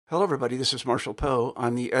Hello, everybody. This is Marshall Poe.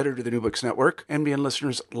 I'm the editor of the New Books Network. NBN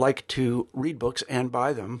listeners like to read books and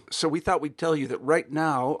buy them. So we thought we'd tell you that right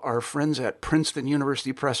now, our friends at Princeton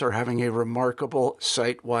University Press are having a remarkable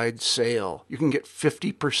site-wide sale. You can get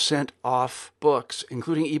 50% off books,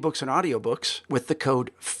 including ebooks and audiobooks, with the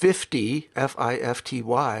code 50,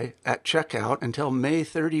 F-I-F-T-Y, at checkout until May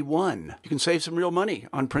 31. You can save some real money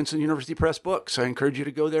on Princeton University Press books. I encourage you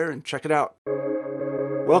to go there and check it out.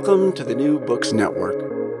 Welcome to the New Books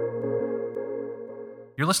Network.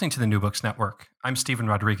 You're listening to the New Books Network. I'm Stephen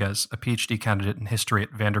Rodriguez, a PhD candidate in history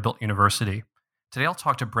at Vanderbilt University. Today I'll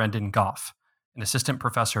talk to Brendan Goff, an assistant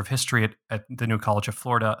professor of history at the New College of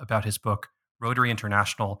Florida, about his book, Rotary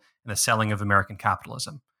International and the Selling of American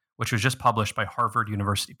Capitalism, which was just published by Harvard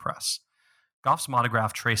University Press. Goff's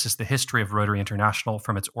monograph traces the history of Rotary International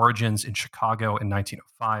from its origins in Chicago in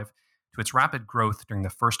 1905 to its rapid growth during the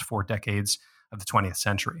first 4 decades of the 20th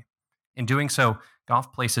century. In doing so,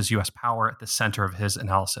 Goff places U.S. power at the center of his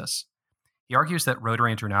analysis. He argues that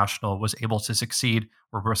Rotary International was able to succeed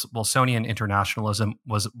where Wilsonian internationalism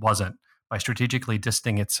wasn't, by strategically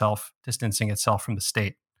distancing itself from the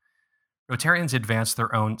state. Rotarians advanced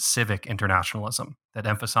their own civic internationalism that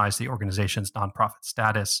emphasized the organization's nonprofit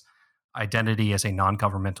status, identity as a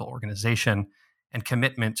non-governmental organization, and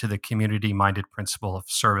commitment to the community-minded principle of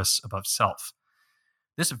service above self.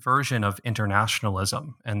 This version of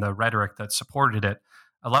internationalism and the rhetoric that supported it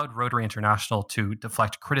allowed Rotary International to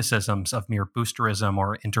deflect criticisms of mere boosterism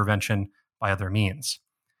or intervention by other means.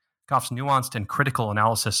 Goff's nuanced and critical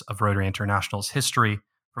analysis of Rotary International's history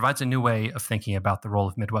provides a new way of thinking about the role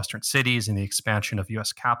of Midwestern cities in the expansion of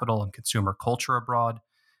U.S. capital and consumer culture abroad,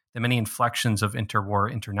 the many inflections of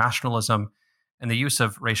interwar internationalism, and the use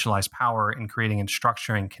of racialized power in creating and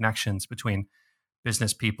structuring connections between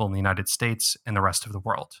business people in the United States and the rest of the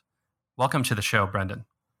world. Welcome to the show, Brendan.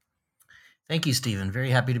 Thank you, Stephen.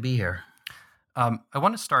 Very happy to be here. I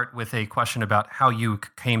want to start with a question about how you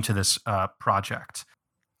came to this project.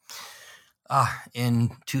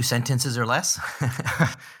 In 2 sentences or less.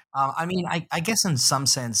 I guess in some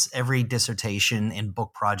sense, every dissertation and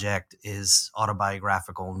book project is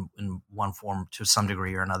autobiographical in one form to some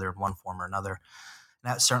degree or another, one form or another.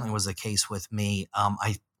 And that certainly was the case with me.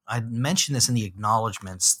 I mentioned this in the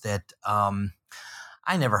acknowledgments that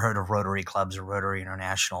I never heard of Rotary clubs or Rotary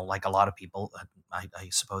International, like a lot of people, I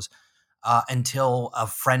suppose, until a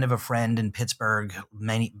friend of a friend in Pittsburgh,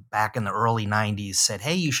 back in the early 90s, said,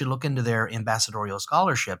 "Hey, you should look into their ambassadorial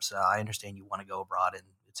scholarships. I understand you want to go abroad," and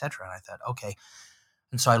et cetera. And I thought, okay.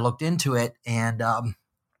 And so I looked into it and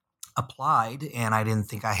applied, and I didn't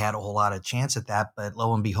think I had a whole lot of chance at that. But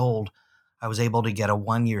lo and behold, I was able to get a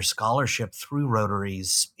 1-year scholarship through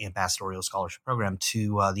Rotary's ambassadorial scholarship program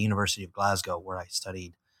to the University of Glasgow, where I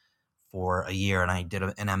studied for a year, and I did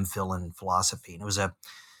an MPhil in philosophy. And it was a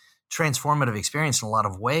transformative experience in a lot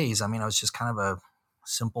of ways. I mean, I was just kind of a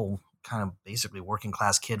simple, kind of basically working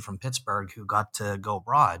class kid from Pittsburgh who got to go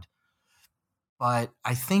abroad. But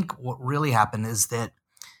I think what really happened is that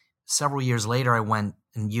several years later, I went,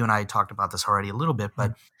 and you and I talked about this already a little bit,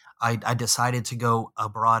 but I decided to go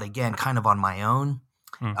abroad again, kind of on my own.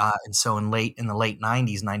 And so in the late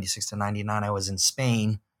 90s, 96 to 99, I was in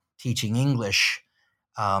Spain teaching English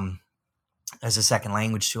as a second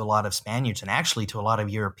language to a lot of Spaniards and actually to a lot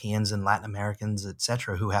of Europeans and Latin Americans, et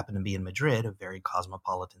cetera, who happened to be in Madrid, a very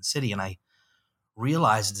cosmopolitan city. And I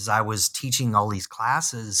realized as I was teaching all these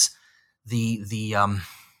classes, the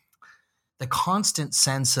constant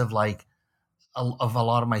sense of of a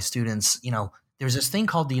lot of my students, there's this thing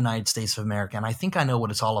called the United States of America, and I think I know what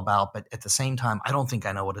it's all about, but at the same time, I don't think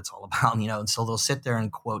I know what it's all about, and so they'll sit there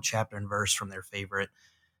and quote chapter and verse from their favorite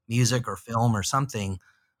music or film or something.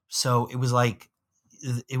 So it was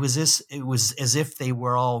it was as if they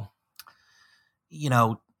were all,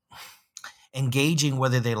 engaging,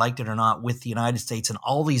 whether they liked it or not, with the United States in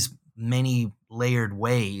all these many layered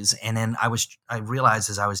ways. And then I realized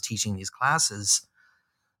as I was teaching these classes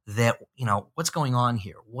that, what's going on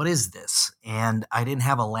here? What is this? And I didn't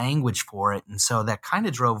have a language for it. And so that kind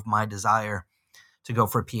of drove my desire to go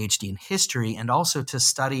for a PhD in history and also to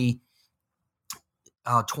study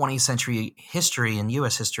 20th century history and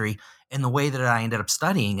U.S. history in the way that I ended up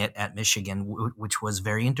studying it at Michigan, which was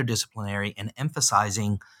very interdisciplinary and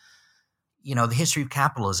emphasizing, the history of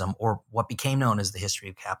capitalism, or what became known as the history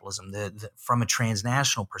of capitalism, from a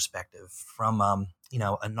transnational perspective, from a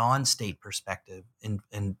non-state perspective,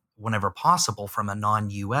 and whenever possible, from a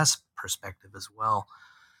non-U.S. perspective as well.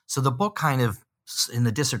 So the book kind of, in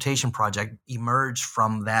the dissertation project, emerged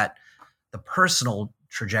from that, the personal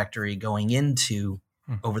trajectory going into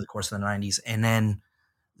over the course of the 90s, and then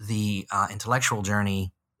the intellectual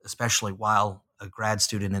journey, especially while a grad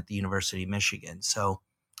student at the University of Michigan. So,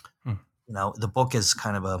 Hmm. the book is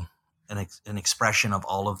kind of an expression of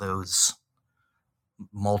all of those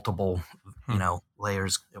multiple, Hmm.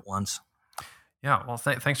 layers at once. Yeah, well,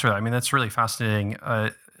 thanks for that. I mean, that's really fascinating.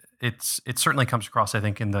 It certainly comes across, I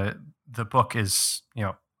think, in the book is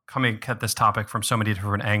coming at this topic from so many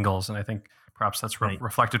different angles, and I think perhaps that's Right.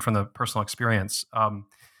 reflected from the personal experience.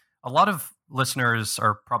 A lot of listeners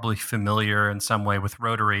are probably familiar in some way with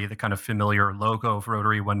Rotary, the kind of familiar logo of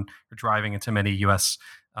Rotary when you're driving into many U.S.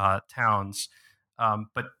 Towns.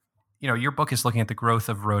 But your book is looking at the growth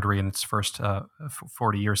of Rotary in its first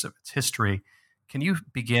 40 years of its history. Can you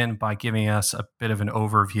begin by giving us a bit of an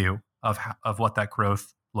overview of what that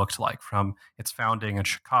growth looked like from its founding in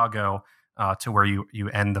Chicago to where you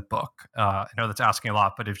end the book? I know that's asking a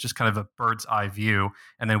lot, but it's just kind of a bird's eye view,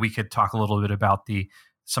 and then we could talk a little bit about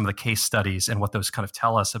some of the case studies and what those kind of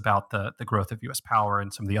tell us about the growth of U.S. power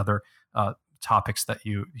and some of the other topics that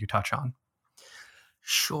you touch on.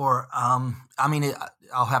 Sure. I mean,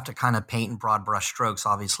 I'll have to kind of paint in broad brush strokes,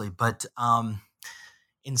 obviously, but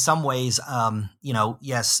in some ways,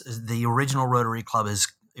 yes, the original Rotary Club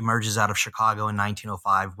emerges out of Chicago in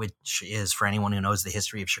 1905, which is, for anyone who knows the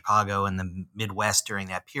history of Chicago and the Midwest during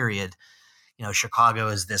that period, Chicago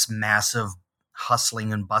is this massive,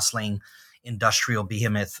 hustling and bustling industrial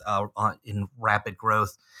behemoth in rapid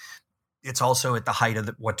growth. It's also at the height of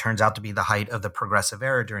what turns out to be the height of the Progressive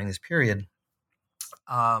Era during this period.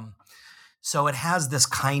 So it has this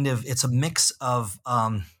it's a mix of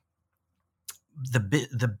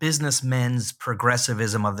the businessmen's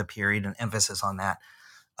progressivism of the period and emphasis on that,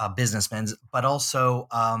 businessmen's, but also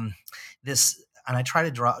this, and I try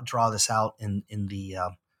to draw this out in the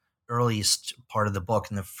earliest part of the book,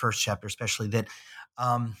 in the first chapter especially, that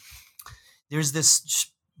there's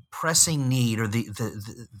this pressing need, or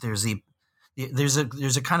there's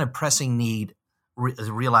a kind of pressing need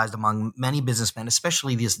realized among many businessmen,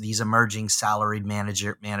 especially these emerging salaried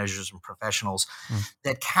managers and professionals,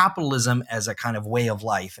 that capitalism as a kind of way of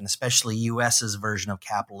life, and especially U.S.'s version of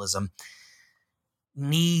capitalism,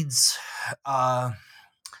 needs kind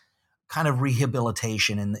of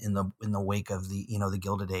rehabilitation in the wake of the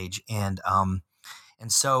Gilded Age, and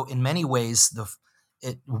so in many ways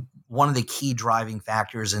one of the key driving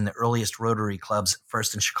factors in the earliest Rotary clubs,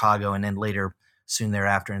 first in Chicago and then later, soon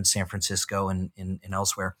thereafter, in San Francisco and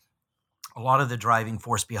elsewhere, a lot of the driving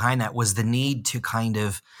force behind that was the need to kind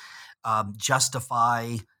of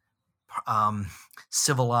justify,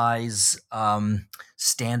 civilize,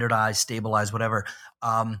 standardize, stabilize, whatever,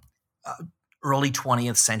 early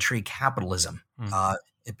 20th century capitalism,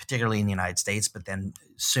 particularly in the United States, but then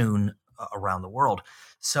soon around the world.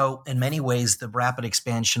 So in many ways, the rapid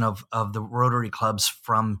expansion of the Rotary clubs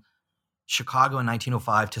from Chicago in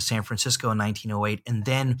 1905 to San Francisco in 1908, and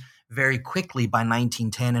then very quickly by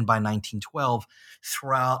 1910 and by 1912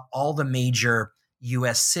 throughout all the major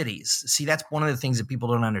U.S. cities. See, that's one of the things that people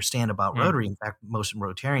don't understand about Rotary. In fact, most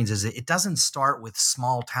Rotarians, is it doesn't start with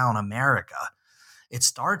small town America. It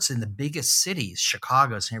starts in the biggest cities: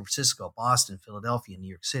 Chicago, San Francisco, Boston, Philadelphia, New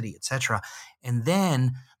York City, etc. And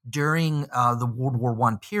then during the World War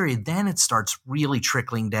I period, then it starts really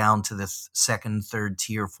trickling down to the second, third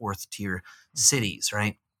tier, fourth tier cities,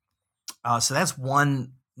 right? So that's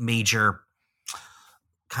one major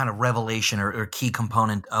kind of revelation or key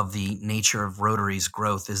component of the nature of Rotary's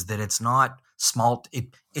growth, is that it's not small.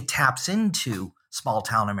 It taps into small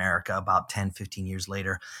town America about 10, 15 years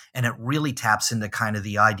later, and it really taps into kind of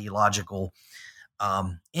the ideological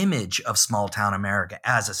image of small town America,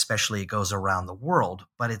 as especially it goes around the world.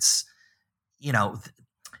 But it's,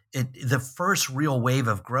 the first real wave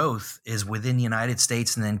of growth is within the United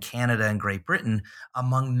States and then Canada and Great Britain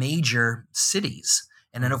among major cities.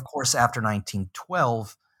 And then, of course, after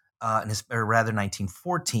 1912, or rather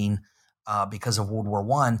 1914, because of World War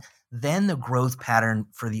I, then the growth pattern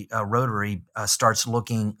for the Rotary starts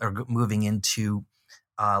moving into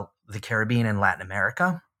the Caribbean and Latin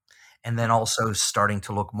America, and then also starting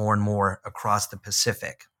to look more and more across the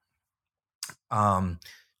Pacific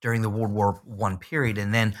during the World War I period.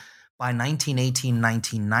 And then by 1918,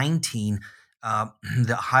 1919,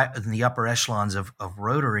 the upper echelons of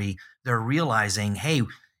Rotary, they're realizing, hey,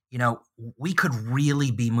 we could really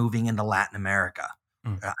be moving into Latin America.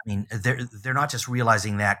 I mean, they're not just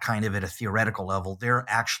realizing that kind of at a theoretical level. They're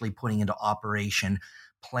actually putting into operation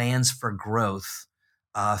plans for growth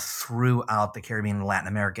throughout the Caribbean and Latin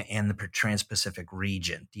America and the Trans-Pacific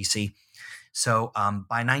region. Do you see? So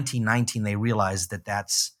by 1919, they realized that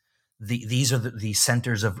these are the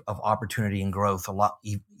centers of opportunity and growth, a lot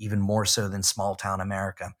even more so than small town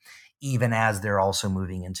America, even as they're also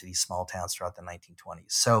moving into these small towns throughout the 1920s.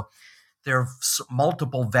 So there are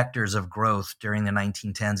multiple vectors of growth during the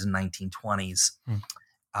 1910s and 1920s,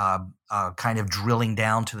 kind of drilling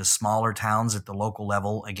down to the smaller towns at the local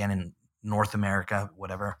level, again in North America,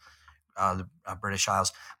 whatever, the British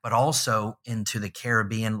Isles, but also into the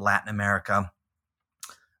Caribbean, Latin America,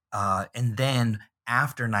 and then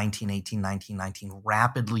after 1918, 1919,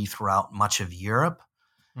 rapidly throughout much of Europe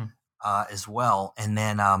as well. And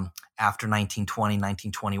then after 1920,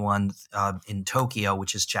 1921 in Tokyo,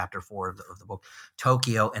 which is chapter 4 of the book,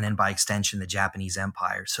 Tokyo, and then by extension, the Japanese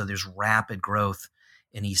Empire. So there's rapid growth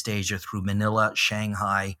in East Asia through Manila,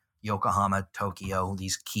 Shanghai, Yokohama, Tokyo,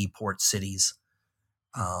 these key port cities.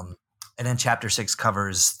 And then chapter 6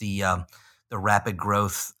 covers the rapid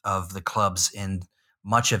growth of the clubs in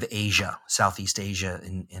much of Asia, Southeast Asia,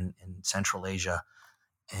 in Central Asia,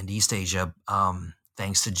 and East Asia,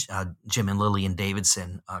 thanks to Jim and Lillian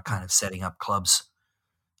Davidson kind of setting up clubs,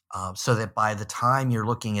 so that by the time you're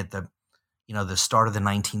looking at the start of the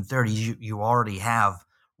 1930s, you already have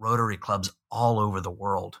Rotary clubs all over the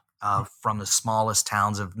world, from the smallest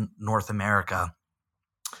towns of North America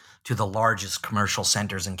to the largest commercial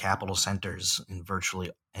centers and capital centers in virtually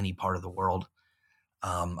any part of the world,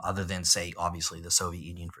 other than, say, obviously the Soviet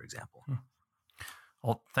Union, for example.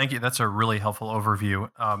 Well, thank you. That's a really helpful overview.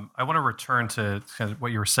 I want to return to kind of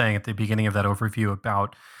what you were saying at the beginning of that overview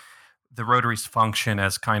about the Rotary's function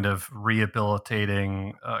as kind of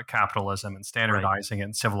rehabilitating capitalism and standardizing it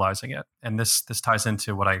and civilizing it. And this ties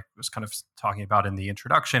into what I was kind of talking about in the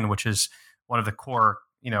introduction, which is one of the core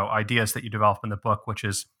ideas that you develop in the book, which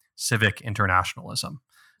is civic internationalism.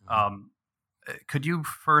 Could you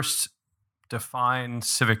first define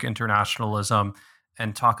civic internationalism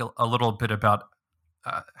and talk a little bit about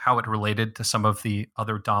how it related to some of the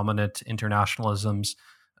other dominant internationalisms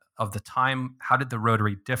of the time? How did the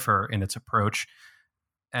Rotary differ in its approach?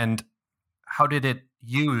 And how did it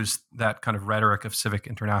use that kind of rhetoric of civic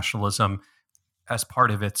internationalism as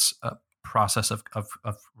part of its process of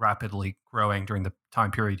rapidly growing during the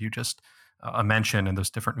time period you just mentioned and those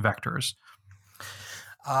different vectors?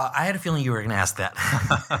 I had a feeling you were going to ask that,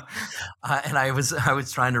 and I was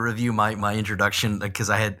trying to review my introduction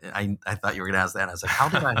because I thought you were going to ask that. And I was like, how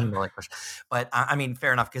did I handle that question? But I mean,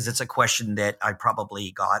 fair enough, because it's a question that I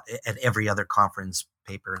probably got at every other conference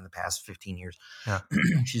paper in the past 15 years. Yeah.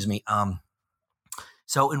 Excuse me.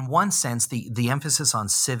 So in one sense, the emphasis on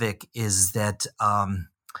civic is that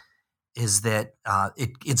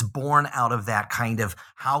it's born out of that kind of,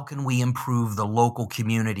 how can we improve the local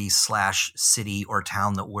community / city or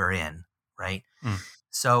town that we're in, right?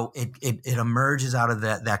 So it emerges out of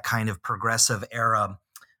that kind of progressive era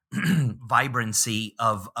vibrancy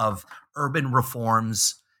of urban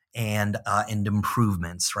reforms and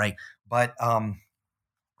improvements, right? But and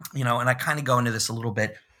I kind of go into this a little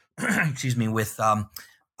bit, excuse me, with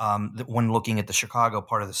when looking at the Chicago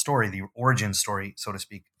part of the story, the origin story, so to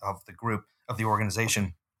speak, of the group, of the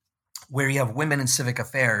organization, where you have women in civic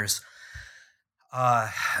affairs,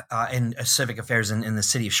 in the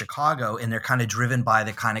city of Chicago, and they're kind of driven by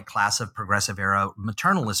the kind of class of progressive era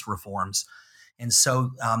maternalist reforms. And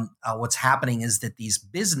so what's happening is that these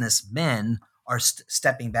businessmen are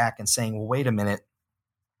stepping back and saying, well, wait a minute,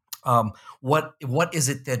 what is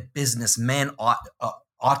it that businessmen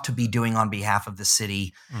ought to be doing on behalf of the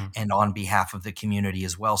city and on behalf of the community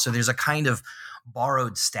as well? So there's a kind of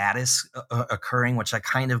borrowed status occurring, which I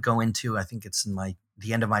kind of go into. I think it's in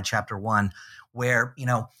the end of my chapter 1, where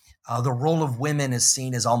the role of women is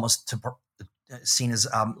seen as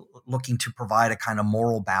looking to provide a kind of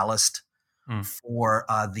moral ballast for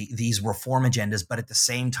these reform agendas, but at the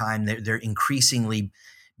same time they're increasingly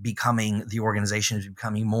the organization is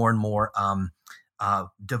becoming more and more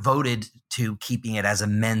devoted to keeping it as a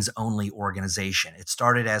men's only organization. It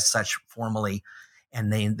started as such formally,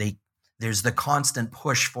 and there's the constant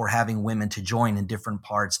push for having women to join in different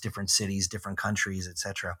parts, different cities, different countries,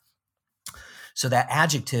 etc. So that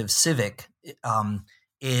adjective civic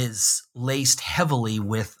is laced heavily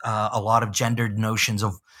with a lot of gendered notions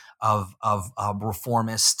of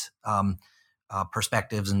reformist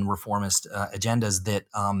perspectives and reformist agendas that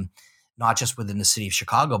not just within the city of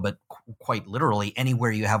Chicago, but quite literally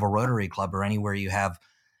anywhere you have a Rotary Club or anywhere you have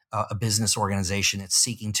a business organization that's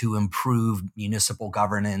seeking to improve municipal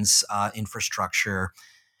governance, infrastructure,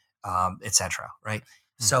 et cetera, right?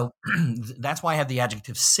 So that's why I have the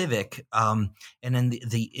adjective civic. And then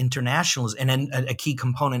the internationalism, and then a key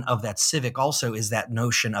component of that civic also is that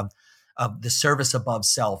notion of the service above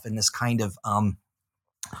self, and this kind of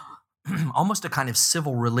almost a kind of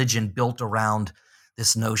civil religion built around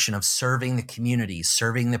this notion of serving the community,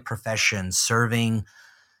 serving the profession, serving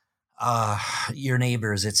your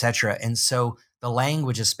neighbors, etc. And so the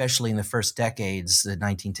language, especially in the first decades, the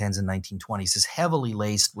 1910s and 1920s, is heavily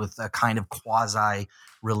laced with a kind of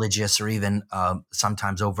quasi-religious or even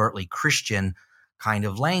sometimes overtly Christian kind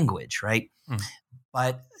of language, right? Mm.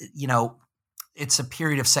 But, it's a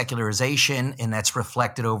period of secularization, and that's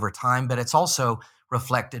reflected over time, but it's also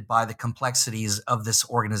reflected by the complexities of this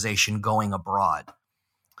organization going abroad,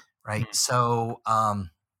 right? Mm. So,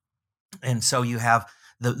 and so you have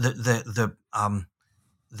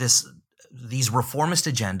these reformist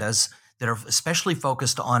agendas that are especially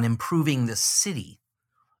focused on improving the city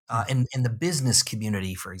and the business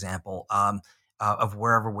community, for example, of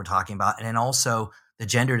wherever we're talking about, and then also the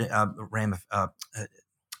gendered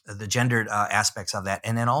aspects of that,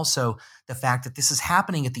 and then also the fact that this is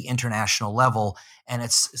happening at the international level, and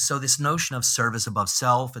it's so this notion of service above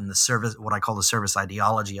self and the service, what I call the service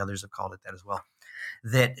ideology, others have called it that as well,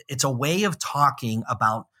 that it's a way of talking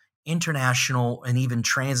about international and even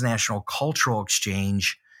transnational cultural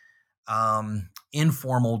exchange,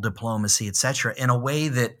 informal diplomacy, etc., in a way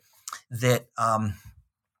that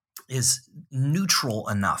is neutral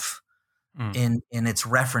enough in its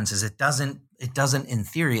references. It doesn't, in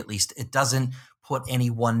theory at least, it doesn't put any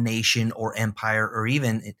one nation or empire, or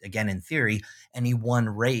even, again in theory, any one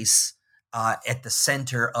race at the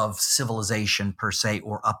center of civilization per se,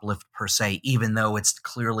 or uplift per se, even though it's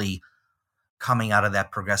clearly coming out of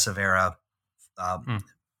that progressive era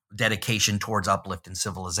dedication towards uplift and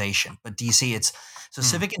civilization. But do you see,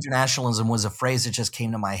 civic internationalism was a phrase that just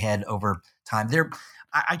came to my head over time.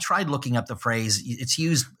 I tried looking up the phrase. It's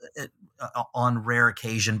used on rare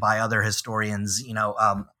occasion by other historians,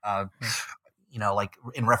 like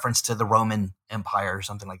in reference to the Roman Empire or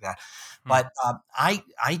something like that. But I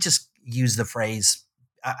just use the phrase.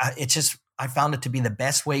 I found it to be the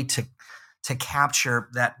best way to capture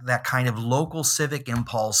that kind of local civic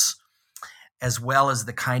impulse, as well as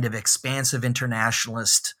the kind of expansive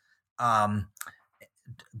internationalist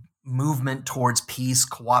movement towards peace,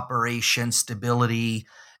 cooperation, stability,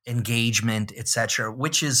 engagement, etc.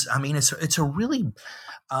 Which is, it's a really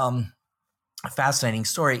fascinating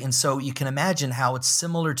story. And so you can imagine how it's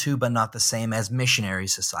similar to, but not the same as, missionary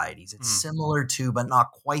societies. It's similar to, but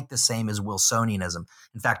not quite the same as, Wilsonianism.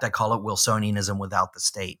 In fact, I call it Wilsonianism without the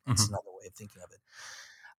state. That's another way of thinking of it.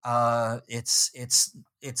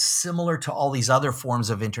 It's similar to all these other forms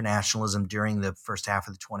of internationalism during the first half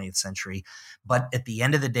of the 20th century. But at the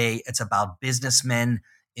end of the day, it's about businessmen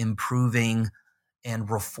improving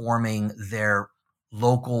and reforming their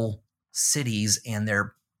local cities and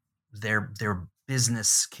their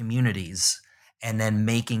business communities, and then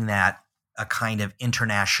making that a kind of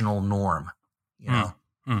international norm,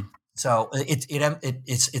 So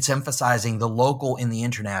it's emphasizing the local in the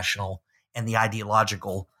international and the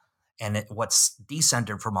ideological, and what's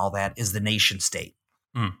decentered from all that is the nation state.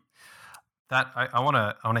 That I want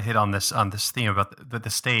to hit on this theme about the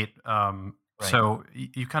state. Right. So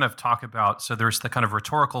you kind of talk about, so there's the kind of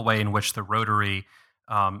rhetorical way in which the Rotary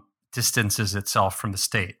distances itself from the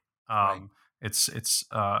state. Right. It's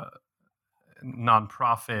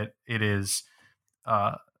nonprofit. It is,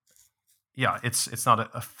 it's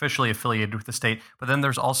not officially affiliated with the state. But then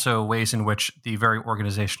there's also ways in which the very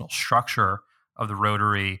organizational structure of the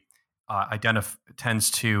Rotary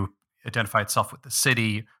tends to identify itself with the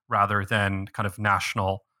city rather than kind of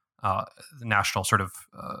national sort of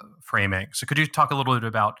framing. So could you talk a little bit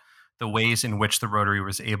about the ways in which the Rotary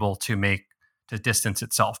was able to distance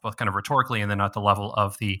itself, both kind of rhetorically and then at the level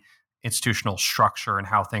of the institutional structure, and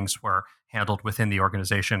how things were handled within the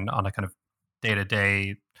organization on a kind of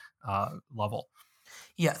day-to-day level?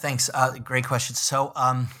 Yeah, thanks. Great question. So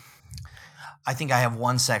I think I have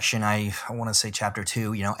one section, I want to say chapter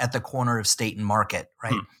 2, at the corner of state and market,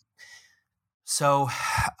 right? So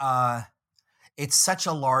it's such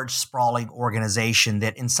a large, sprawling organization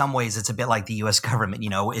that in some ways it's a bit like the U.S. government.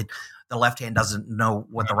 The left hand doesn't know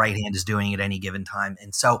what the right hand is doing at any given time.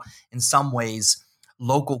 And so in some ways,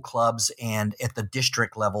 local clubs, and at the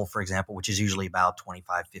district level, for example, which is usually about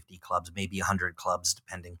 25, 50 clubs, maybe 100 clubs,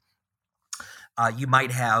 depending, you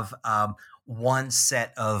might have one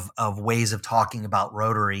set of ways of talking about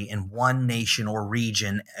Rotary in one nation or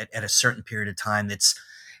region at a certain period of time that's,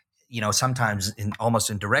 sometimes almost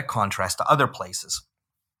in direct contrast to other places.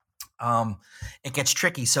 It gets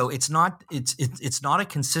tricky. So it's not a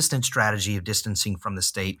consistent strategy of distancing from the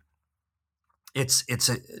state.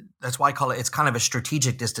 That's why I call it, it's kind of a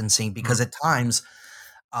strategic distancing, because at times,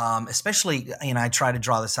 especially, I try to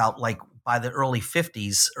draw this out, like by the early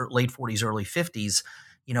 50s or late 40s, early 50s,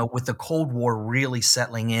 with the Cold War really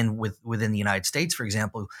settling in within the United States, for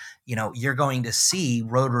example, you're going to see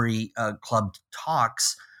Rotary Club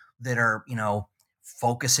talks that are,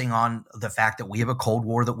 focusing on the fact that we have a Cold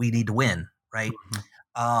War that we need to win, right?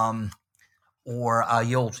 Mm-hmm. Or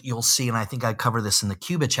you'll see, and I think I cover this in the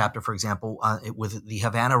Cuba chapter, for example, with the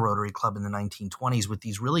Havana Rotary Club in the 1920s, with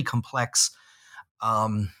these really complex,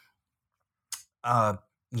 moments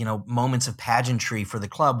of pageantry for the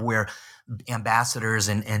club where ambassadors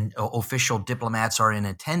and official diplomats are in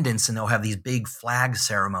attendance, and they'll have these big flag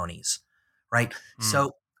ceremonies, right?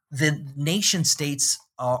 So the nation states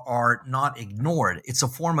are not ignored. It's a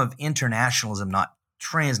form of internationalism, not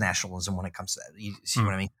transnationalism when it comes to that. You see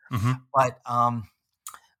what I mean? Mm-hmm.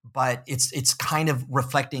 But it's kind of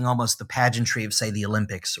reflecting almost the pageantry of, say, the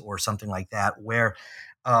Olympics or something like that, where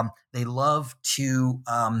they love to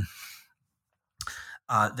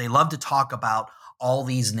talk about all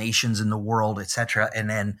these nations in the world, et cetera, and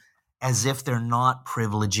then as if they're not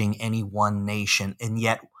privileging any one nation. And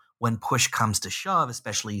yet when push comes to shove,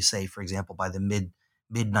 especially, say, for example, by the mid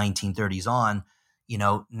 1930s on,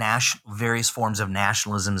 various forms of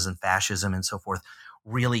nationalisms and fascism and so forth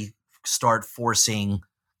really start forcing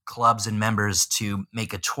clubs and members to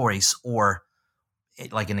make a choice, or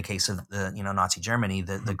like in the case of the Nazi Germany,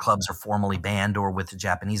 the clubs are formally banned, or with the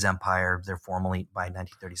Japanese Empire, they're formally, by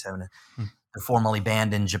 1937, they're formally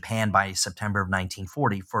banned in Japan by September of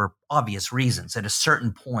 1940 for obvious reasons. At a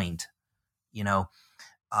certain point,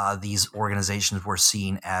 these organizations were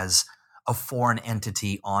seen as a foreign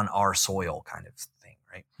entity on our soil, kind of thing,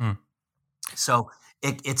 right? So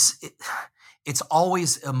it's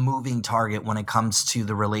always a moving target when it comes to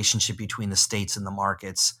the relationship between the states and the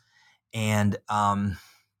markets. And, but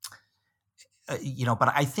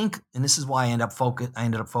I think, and this is why I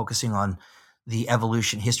ended up focusing on the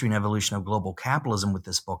history and evolution of global capitalism with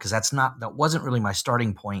this book, because that wasn't really my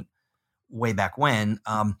starting point way back when.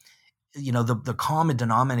 The common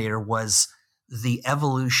denominator was the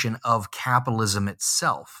evolution of capitalism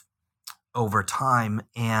itself over time,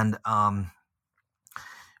 and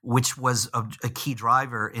which was a key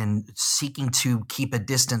driver in seeking to keep a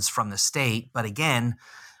distance from the state. But again,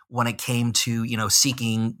 when it came to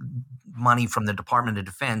seeking money from the Department of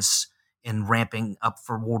Defense and ramping up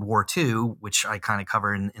for World War II, which I kind of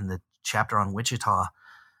cover in the chapter on Wichita,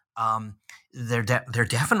 they're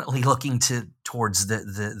definitely looking towards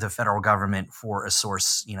the federal government for a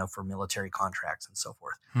source, for military contracts and so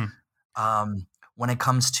forth. When it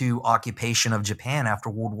comes to occupation of Japan after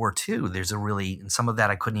World War II, there's and some of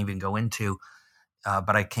that I couldn't even go into,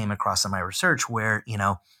 but I came across in my research where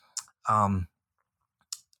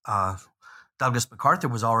Douglas MacArthur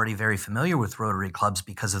was already very familiar with Rotary clubs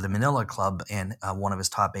because of the Manila Club, and one of his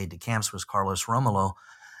top aide-de-camps was Carlos Romulo.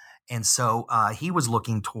 And so he was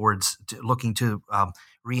looking to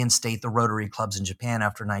reinstate the Rotary clubs in Japan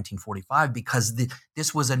after 1945 because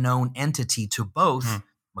this was a known entity to both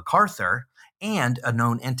MacArthur and a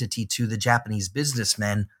known entity to the Japanese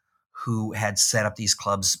businessmen who had set up these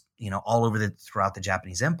clubs, all over throughout the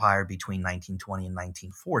Japanese Empire between 1920 and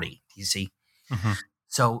 1940. You see? Mm-hmm.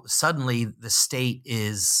 So suddenly the state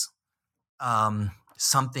is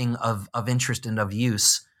something of interest and of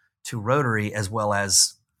use to Rotary, as well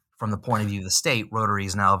as from the point of view of the state, Rotary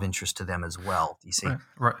is now of interest to them as well. Do you see?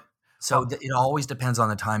 Right. So it always depends on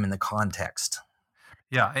the time and the context.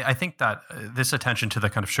 Yeah, I think that this attention to the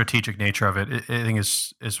kind of strategic nature of it, I think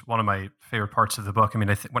is one of my favorite parts of the book. I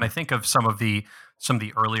mean, when I think of some of the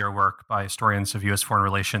earlier work by historians of U.S. foreign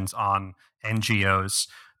relations on NGOs,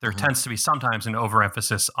 there tends to be sometimes an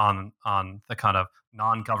overemphasis on the kind of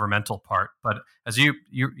non-governmental part. But as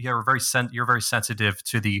you're very sensitive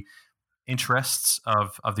to the interests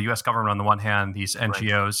of the U.S. government on the one hand, these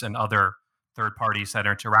NGOs and other third parties that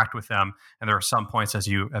interact with them, and there are some points, as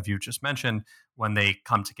you just mentioned, when they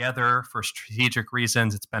come together for strategic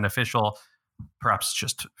reasons, it's beneficial, perhaps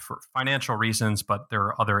just for financial reasons, but there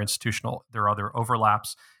are other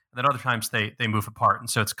overlaps. And then other times they move apart. And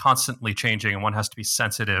so it's constantly changing, and one has to be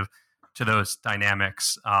sensitive to those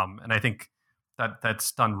dynamics. And I think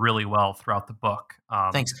that's done really well throughout the book.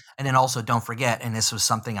 Thanks. And then also don't forget, and this was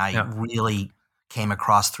something I really came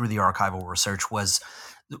across through the archival research, was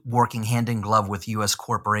working hand in glove with U.S.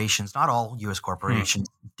 corporations, not all U.S. corporations,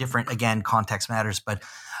 different, again, context matters, but,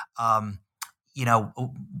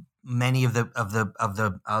 many of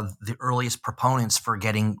the earliest proponents for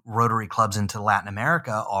getting Rotary clubs into Latin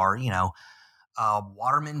America are,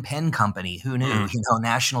 Waterman Pen Company, who knew,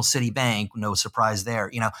 National City Bank, no surprise there,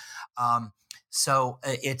 so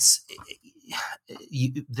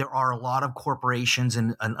there are a lot of corporations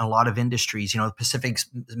and a lot of industries. Pacific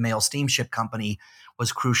Mail Steamship Company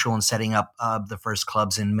was crucial in setting up the first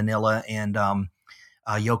clubs in Manila and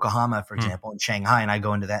Yokohama, for example, and Shanghai, and I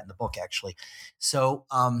go into that in the book, actually. So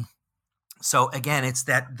So again, it's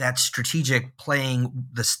that strategic playing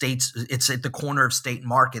the states. It's at the corner of state and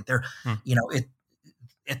market. There, it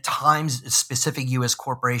at times specific U.S.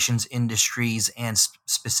 corporations, industries, and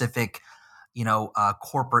specific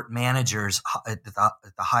corporate managers at the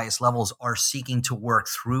highest levels are seeking to work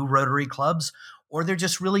through Rotary clubs, or they're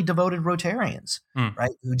just really devoted Rotarians,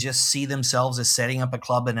 right? Who just see themselves as setting up a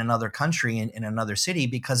club in another country, in another city,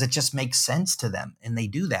 because it just makes sense to them, and they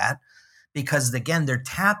do that because, again, they're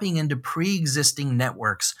tapping into pre-existing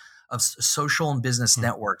networks of social and business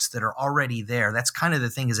networks that are already there. That's kind of the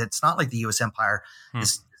thing, is it's not like the U.S. empire,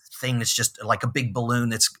 this thing that's just like a big balloon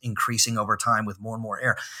that's increasing over time with more and more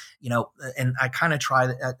air, and I kind of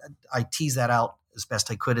I tease that out as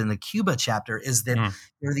best I could in the Cuba chapter, is that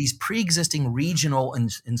there are these pre-existing regional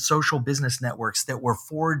and social business networks that were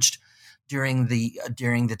forged during the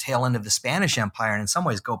tail end of the Spanish Empire, and in some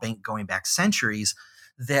ways going back centuries,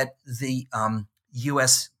 that the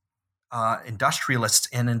U.S. Industrialists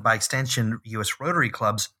and then by extension U.S. Rotary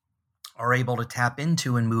clubs are able to tap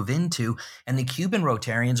into and move into, and the Cuban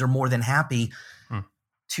Rotarians are more than happy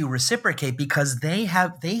to reciprocate, because they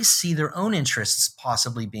see their own interests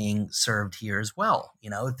possibly being served here as well.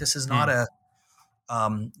 This is not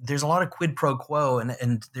there's a lot of quid pro quo,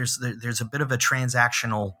 and there's a bit of a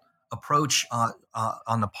transactional approach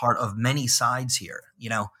on the part of many sides here.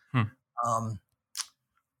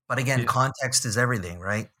 But again, context is everything,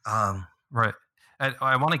 right? Right.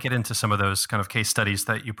 I want to get into some of those kind of case studies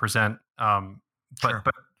that you present. But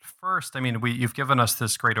first, you've given us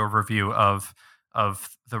this great overview of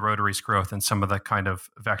the Rotary's growth and some of the kind of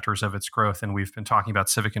vectors of its growth, and we've been talking about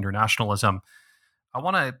civic internationalism. I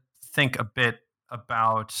want to think a bit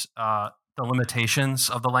about the limitations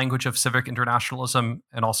of the language of civic internationalism,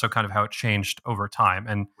 and also kind of how it changed over time.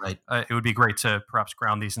 And it would be great to perhaps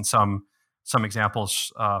ground these in some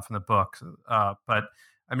examples from the book. But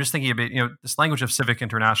I'm just thinking about this language of civic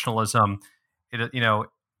internationalism,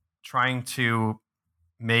 trying to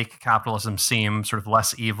make capitalism seem sort of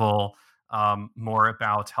less evil, more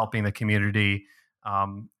about helping the community,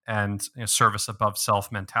 and service above self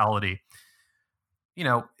mentality.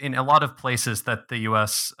 In a lot of places that the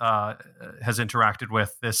U.S. Has interacted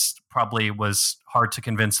with, this probably was hard to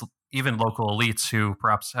convince even local elites who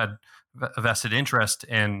perhaps had a vested interest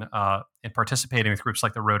in participating with groups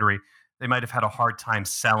like the Rotary. They might have had a hard time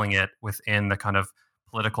selling it within the kind of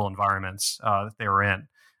political environments that they were in.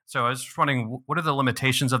 So I was just wondering, what are the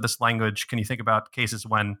limitations of this language? Can you think about cases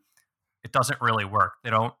when it doesn't really work?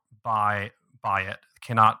 They don't buy it.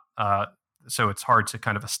 Cannot. So it's hard to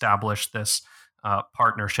kind of establish this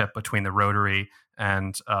partnership between the Rotary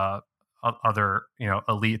and other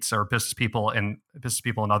elites or business people in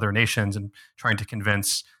other nations, and trying to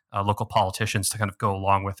convince local politicians to kind of go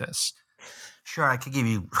along with this. Sure, I could give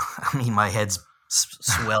you. My head's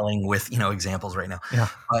swelling with examples right now. Yeah.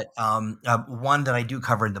 But one that I do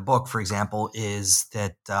cover in the book, for example, is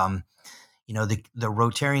that the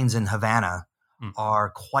Rotarians in Havana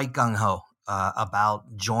are quite gung ho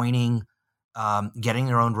about joining, getting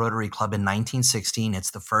their own Rotary club in 1916.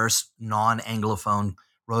 It's the first non-Anglophone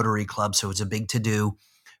Rotary club, so it's a big to-do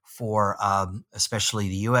for especially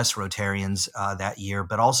the U.S. Rotarians that year.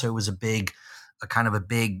 But also, it was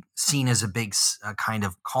seen as a big kind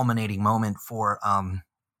of culminating moment for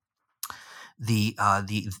the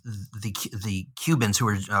Cubans who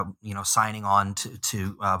were signing on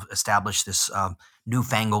to establish this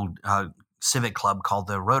newfangled civic club called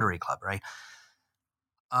the Rotary Club, right?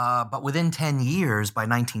 But within 10 years, by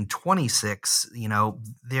 1926,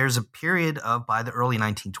 there's a period of, by the early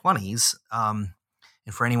 1920s,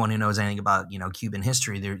 and for anyone who knows anything about Cuban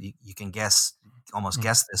history, you can guess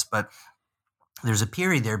this, but there's a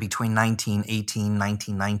period there between 1918,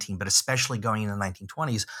 1919, but especially going into the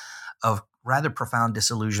 1920s, of rather profound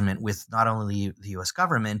disillusionment with not only the U.S.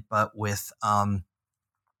 government, but with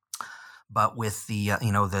the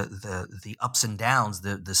ups and downs,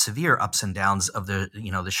 the severe ups and downs of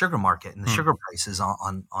the sugar market and the sugar prices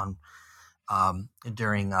on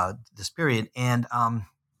during this period, and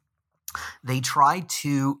they tried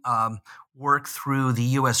to work through the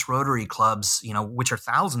U.S. Rotary clubs, which are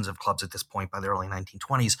thousands of clubs at this point by the early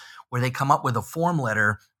 1920s, where they come up with a form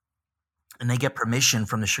letter and they get permission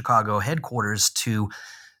from the Chicago headquarters to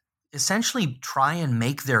essentially try and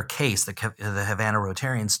make their case, the Havana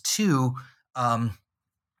Rotarians, to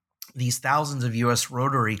these thousands of U.S.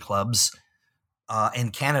 Rotary clubs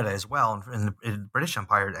and Canada as well, and the British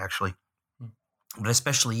Empire actually, but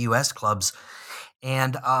especially U.S. clubs.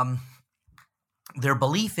 And their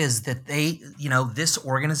belief is that this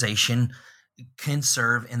organization can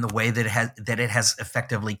serve in the way that it has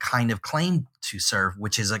effectively kind of claimed to serve,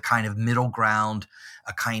 which is a kind of middle ground,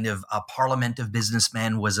 a kind of a parliament of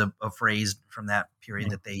businessmen was a phrase from that period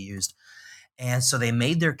that they used. And so they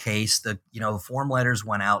made their case. The form letters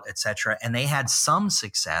went out, et cetera, and they had some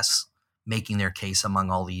success making their case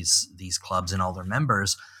among all these clubs and all their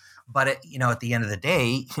members. But at the end of the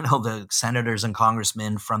day, the senators and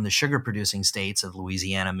congressmen from the sugar producing states of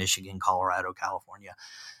Louisiana, Michigan, Colorado, California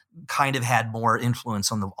kind of had more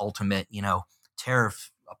influence on the ultimate,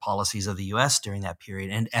 tariff policies of the U.S. during that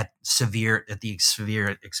period, and at the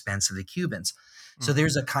severe expense of the Cubans. Mm-hmm. So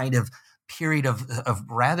there's a kind of period of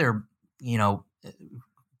rather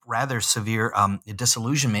severe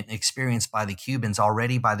disillusionment experienced by the Cubans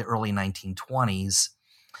already by the early 1920s.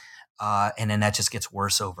 And then that just gets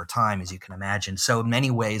worse over time, as you can imagine. So in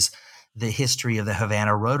many ways, the history of the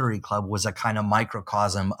Havana Rotary Club was a kind of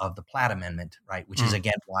microcosm of the Platt Amendment, right? Which is,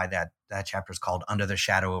 again, why that chapter is called Under the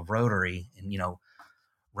Shadow of Rotary, and,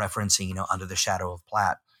 referencing, Under the Shadow of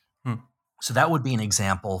Platt. So that would be an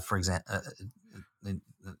example, for example,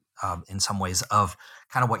 in some ways, of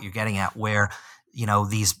kind of what you're getting at, where,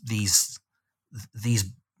 these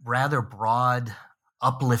rather broad,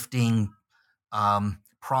 uplifting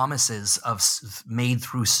promises made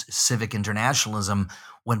through civic internationalism,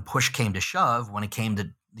 when push came to shove, when it came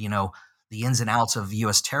to the ins and outs of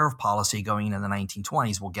U.S. tariff policy going into the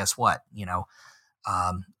 1920s, well, guess what?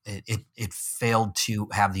 It failed to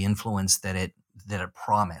have the influence that it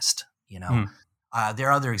promised. There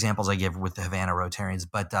are other examples I give with the Havana Rotarians,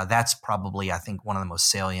 but that's probably, I think, one of the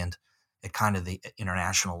most salient at kind of the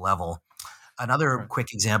international level. Another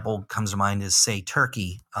quick example comes to mind is, say,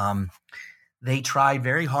 Turkey. They tried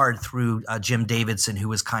very hard through Jim Davidson, who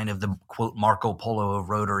was kind of the, quote, Marco Polo of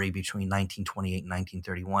Rotary between 1928 and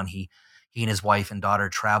 1931. He and his wife and daughter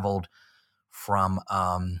traveled from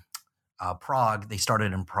Prague. They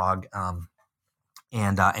started in Prague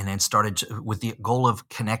and then started with the goal of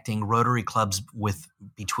connecting Rotary clubs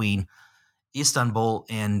between Istanbul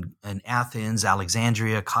and Athens,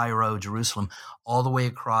 Alexandria, Cairo, Jerusalem, all the way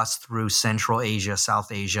across through Central Asia,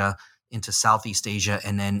 South Asia, into Southeast Asia,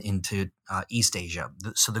 and then into East Asia.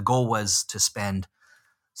 So the goal was to spend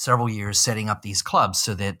several years setting up these clubs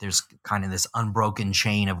so that there's kind of this unbroken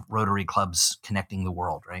chain of Rotary clubs connecting the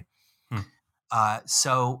world, right?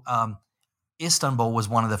 So Istanbul was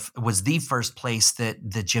the first place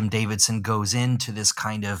that Jim Davidson goes into this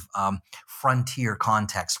kind of frontier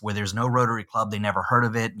context where there's no Rotary club. They never heard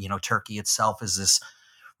of it. Turkey itself is this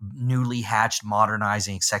newly hatched,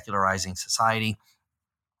 modernizing, secularizing society.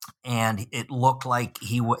 And it looked like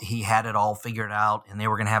he had it all figured out, and they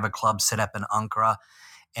were going to have a club set up in Ankara.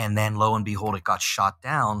 And then, lo and behold, it got shot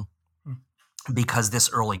down because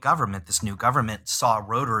this new government saw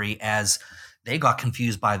Rotary as, they got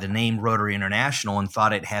confused by the name Rotary International and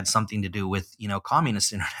thought it had something to do with,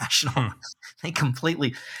 Communist International. They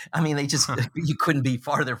completely, you couldn't be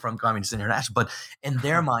farther from Communist International. But in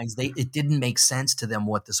their minds, it didn't make sense to them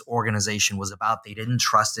what this organization was about. They didn't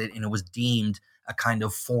trust it, and it was deemed a kind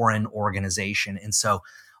of foreign organization. And so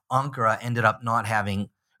Ankara ended up not having,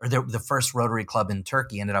 or the first Rotary club in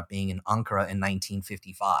Turkey ended up being in Ankara in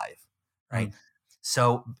 1955, right?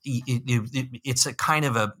 So it's a kind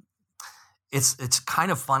of it's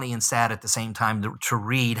kind of funny and sad at the same time to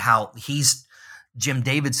read how Jim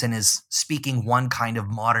Davidson is speaking one kind of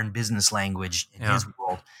modern business language in his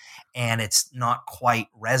world, and it's not quite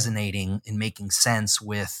resonating and making sense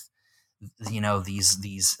with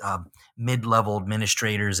these mid-level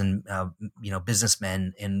administrators and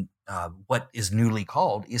businessmen in what is newly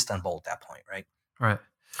called Istanbul at that point, right? Right.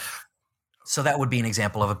 So that would be an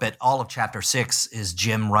example of it. But all of Chapter 6 is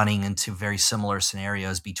Jim running into very similar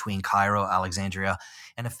scenarios between Cairo, Alexandria,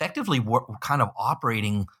 and effectively kind of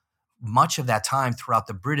operating much of that time throughout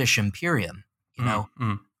the British Imperium. Well,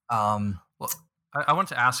 I want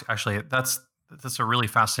to ask, actually, that's a really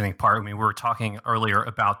fascinating part. I mean, we were talking earlier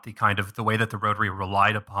about the way that the Rotary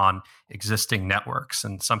relied upon existing networks.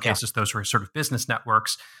 In some cases, those were sort of business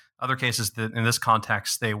networks. Other cases, in this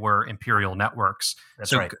context, they were imperial networks.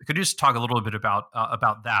 That's right. Could you just talk a little bit about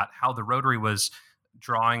that, how the Rotary was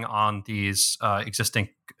drawing on these existing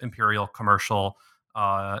imperial commercial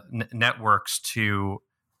networks to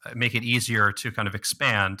make it easier to kind of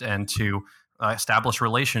expand and to establish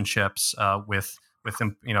relationships with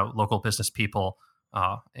local business people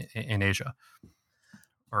in Asia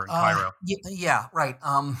or in Cairo? Yeah, right.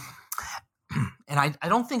 And I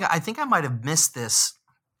think I might have missed this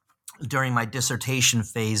during my dissertation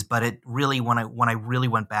phase, but it really, when I really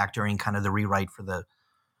went back during kind of the rewrite for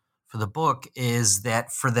for the book is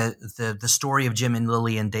that for the story of Jim and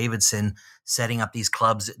Lillian Davidson setting up these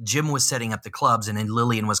clubs, Jim was setting up the clubs, and then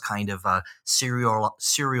Lillian was kind of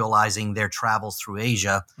serializing their travels through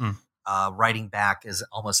Asia, writing back as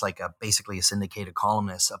almost like basically a syndicated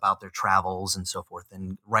columnist about their travels and so forth,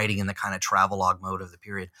 and writing in the kind of travelogue mode of the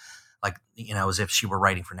period, like, as if she were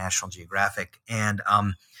writing for National Geographic. And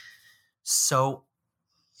so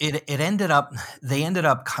they ended up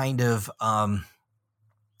kind of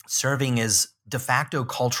serving as de facto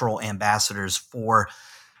cultural ambassadors for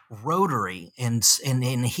Rotary, and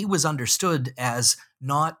he was understood as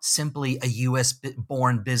not simply a U.S.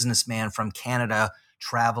 born businessman from Canada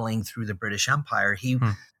traveling through the British Empire.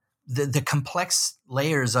 The complex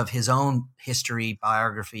layers of his own history,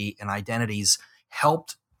 biography, and identities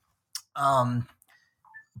helped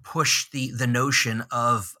push the notion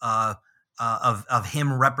of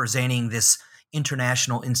him representing this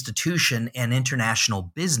international institution and international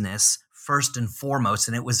business first and foremost.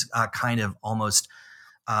 And it was kind of almost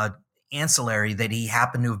ancillary that he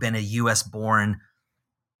happened to have been a U.S. born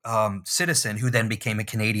citizen who then became a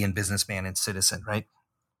Canadian businessman and citizen, right?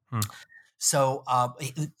 So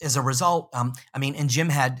as a result, and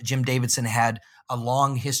Jim Davidson had a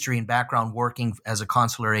long history and background working as a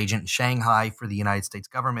consular agent in Shanghai for the United States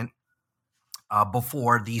government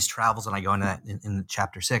before these travels, and I go into that in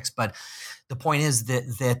chapter 6. But the point is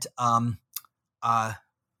that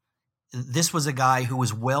this was a guy who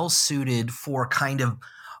was well suited for kind of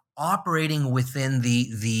operating within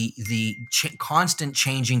the constant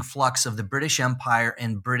changing flux of the British Empire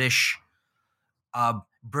and British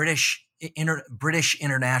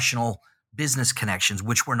international business connections,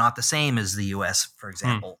 which were not the same as the U.S., for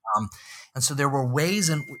example. And so there were ways,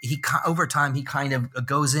 and over time he kind of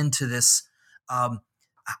goes into this.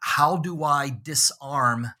 How do I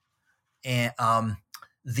disarm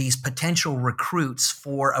these potential recruits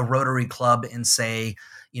for a Rotary Club in, say,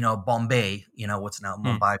 Bombay, what's now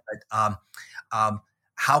Mumbai, but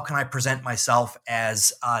how can I present myself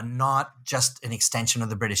as not just an extension of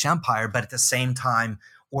the British Empire, but at the same time,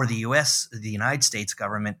 or the U.S., the United States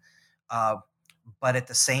government, but at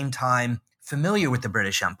the same time familiar with the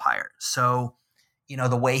British Empire. So,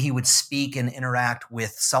 the way he would speak and interact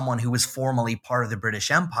with someone who was formerly part of the British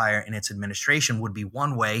Empire and its administration would be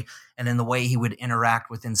one way. And then the way he would interact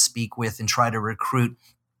with and speak with and try to recruit,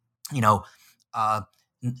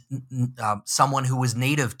 someone who was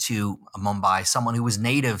native to Mumbai, someone who was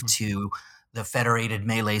native to the Federated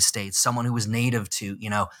Malay States, someone who was native to,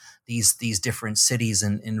 these different cities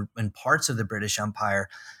and parts of the British Empire.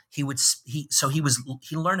 He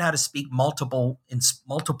learned how to speak multiple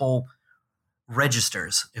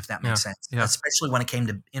registers, if that makes sense, especially when it came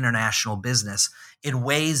to international business, in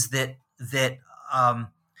ways that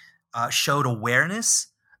showed awareness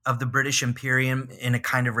of the British Imperium in a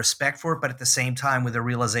kind of respect for it, but at the same time with a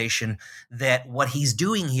realization that what he's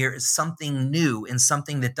doing here is something new and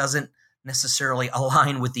something that doesn't necessarily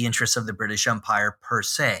align with the interests of the British Empire per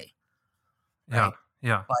se. Right?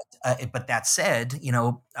 Yeah. But that said,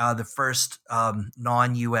 the first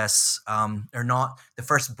non-U.S. the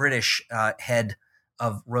first British head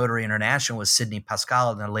of Rotary International was Sidney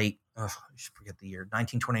Pascal in the late, I forget the year,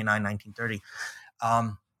 1929, 1930,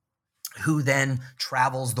 who then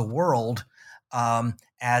travels the world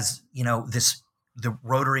as the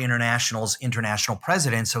Rotary International's international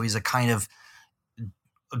president. So he's a kind of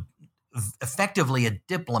effectively a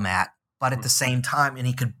diplomat, but at the same time, and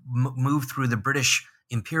he could move through the British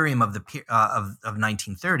Imperium of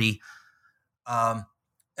 1930,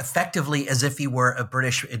 effectively as if he were a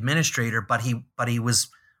British administrator, but he was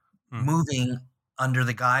moving under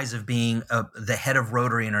the guise of being the head of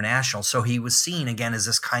Rotary International. So he was seen again as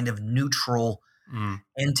this kind of neutral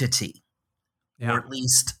entity, or at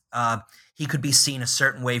least he could be seen a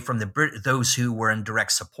certain way from those who were in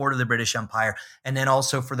direct support of the British Empire, and then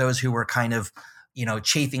also for those who were kind of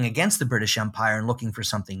chafing against the British Empire and looking for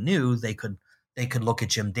something new. They could look at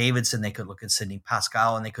Jim Davidson, they could look at Sidney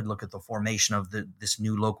Pascal, and they could look at the formation of this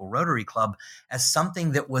new local Rotary Club as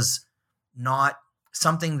something that was not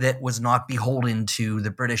beholden to the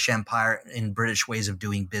British Empire and British ways of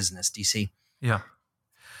doing business. Do you see? Yeah.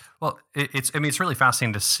 Well, it's really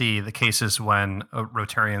fascinating to see the cases when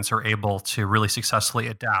Rotarians are able to really successfully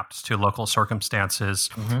adapt to local circumstances,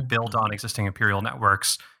 build on existing imperial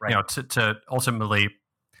networks, right, to ultimately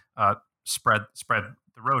spread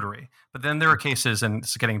the Rotary. But then there are cases, and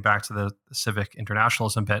this is getting back to the civic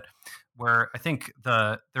internationalism bit, where I think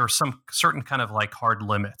there are some certain kind of like hard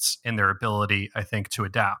limits in their ability, I think, to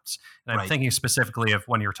adapt. And I'm thinking specifically of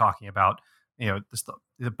when you're talking about,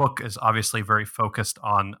 the book is obviously very focused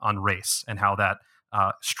on race and how that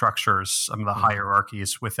structures, some of the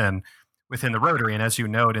hierarchies within the Rotary. And as you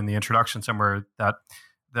note in the introduction somewhere, that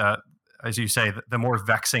as you say, the more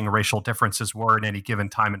vexing racial differences were in any given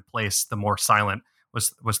time and place, the more silent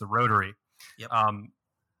was the Rotary. Yep.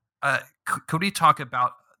 Could we talk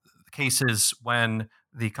about cases when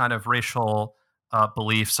the kind of racial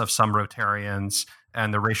beliefs of some Rotarians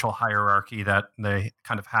and the racial hierarchy that they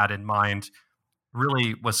kind of had in mind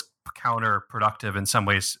really was counterproductive in some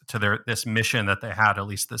ways to this mission that they had, at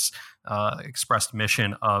least this expressed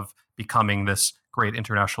mission of becoming this great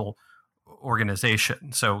international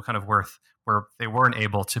organization? So kind of where they weren't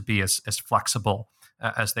able to be as flexible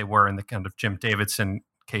as they were in the kind of Jim Davidson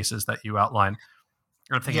cases that you outlined.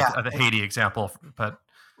 I'm thinking of the Haiti example, but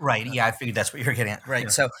right. Yeah, I figured that's what you're getting at. Right. Yeah.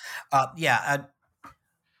 So,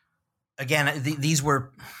 again, these were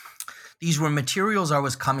materials I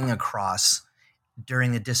was coming across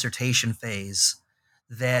during the dissertation phase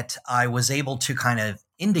that I was able to kind of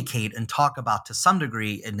indicate and talk about to some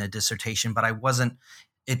degree in the dissertation, but I wasn't.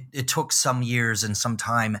 It took some years and some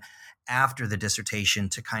time after the dissertation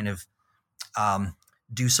to kind of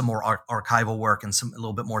do some more archival work and a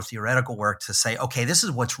little bit more theoretical work to say, okay, this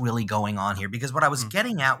is what's really going on here. Because what I was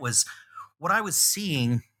getting at was what I was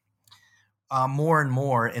seeing more and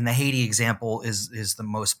more in the Haiti example is the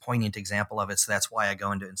most poignant example of it. So that's why I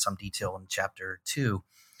go into it in some detail in chapter 2,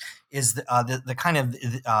 is the kind of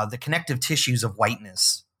the connective tissues of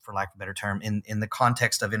whiteness, for lack of a better term, in the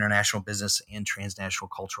context of international business and transnational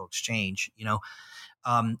cultural exchange.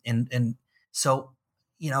 And so,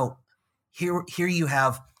 here you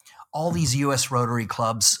have all these U.S. Rotary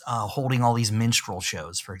clubs holding all these minstrel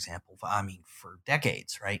shows, for example. I mean, for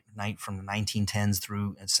decades, right? From the 1910s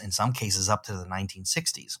through, in some cases, up to the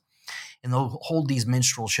 1960s. And they'll hold these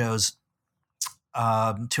minstrel shows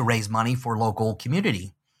to raise money for local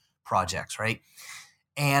community projects, right?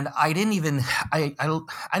 And I didn't even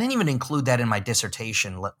include that in my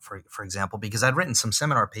dissertation, for example, because I'd written some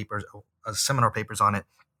seminar papers on it.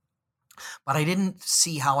 But I didn't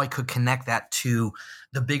see how I could connect that to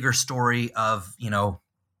the bigger story of,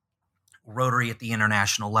 Rotary at the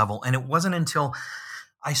international level. And it wasn't until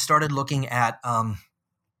I started looking at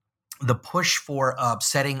the push for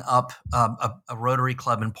setting up a Rotary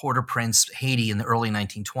club in Port-au-Prince, Haiti in the early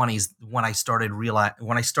 1920s when I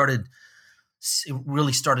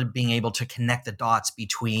really started being able to connect the dots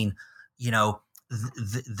between,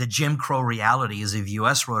 the Jim Crow realities of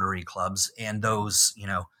U.S. Rotary clubs and those,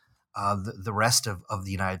 the rest of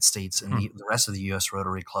the United States and the rest of the U.S.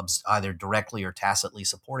 Rotary clubs, either directly or tacitly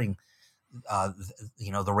supporting,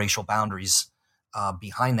 the racial boundaries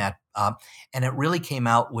behind that. And it really came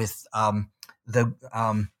out with the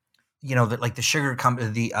sugar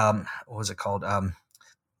company, what was it called?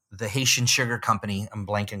 The Haitian Sugar Company. I'm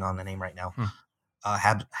blanking on the name right now.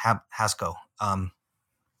 Hasco.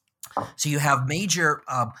 So you have major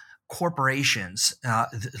corporations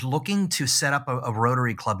looking to set up a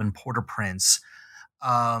Rotary club in Port-au-Prince,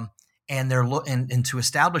 and they're and to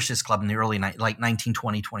establish this club in the early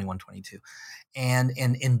 1920, 21, 22. And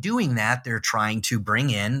in doing that, they're trying to bring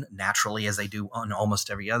in, naturally, as they do on almost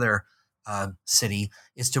every other city,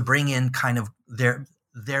 is to bring in kind of their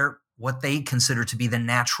what they consider to be the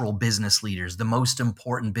natural business leaders, the most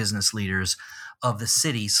important business leaders of the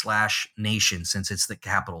city / nation, since it's the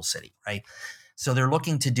capital city, right? So they're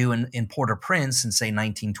looking to do in Port-au-Prince in, say,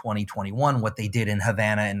 1920, 21, what they did in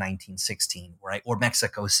Havana in 1916, right? Or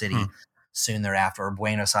Mexico City soon thereafter, or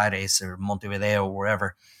Buenos Aires or Montevideo or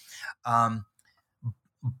wherever. And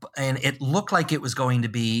it looked like it was going to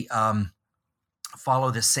be follow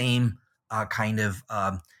the same kind of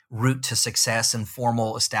route to success and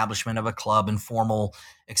formal establishment of a club and formal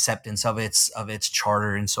acceptance of its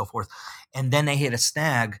charter and so forth. And then they hit a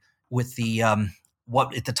snag with the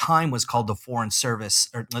what at the time was called the Foreign Service,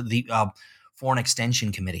 or the Foreign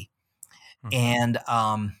Extension Committee. And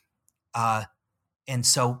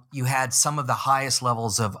so you had some of the highest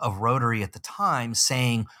levels of Rotary at the time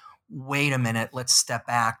saying, wait a minute, let's step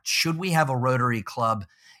back. Should we have a Rotary club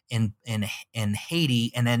in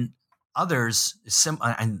Haiti? And then others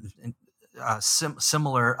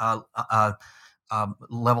similar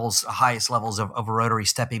levels, highest levels of Rotary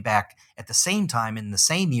stepping back at the same time in the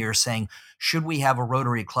same year saying, should we have a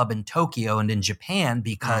Rotary club in Tokyo and in Japan?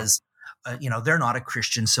 Because they're not a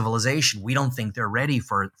Christian civilization. We don't think they're ready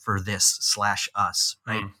for this / us,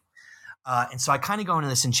 right? And so I kind of go into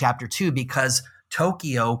this in chapter 2 because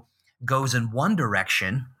Tokyo goes in one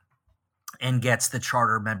direction and gets the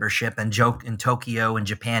charter membership, and Tokyo and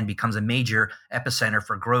Japan becomes a major epicenter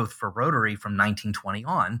for growth for Rotary from 1920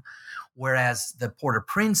 on, whereas the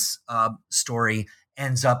Port-au-Prince story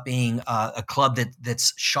ends up being a club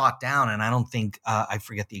that's shot down. And I don't think I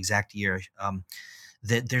forget the exact year.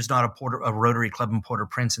 That there's not a Rotary Club in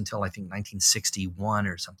Port-au-Prince until I think 1961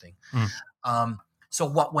 or something. So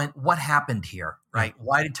what happened here, right?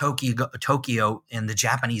 Why did Tokyo and the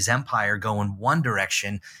Japanese Empire go in one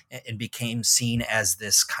direction and became seen as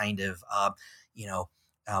this kind of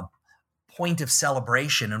point of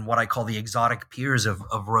celebration and what I call the exotic peers of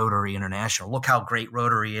Rotary International? Look how great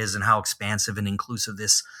Rotary is and how expansive and inclusive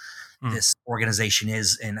this organization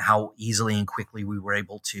is, and how easily and quickly we were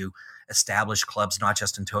able to establish clubs not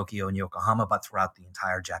just in Tokyo and Yokohama, but throughout the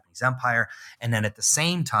entire Japanese Empire. And then at the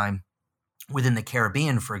same time, within the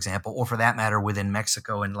Caribbean, for example, or for that matter, within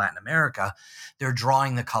Mexico and Latin America, they're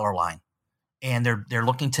drawing the color line, and they're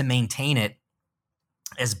looking to maintain it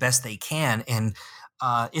as best they can. And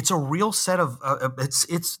it's a real set of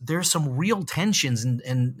there's some real tensions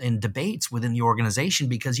and debates within the organization,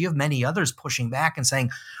 because you have many others pushing back and saying,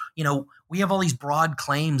 we have all these broad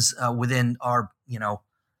claims within our,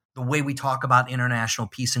 the way we talk about international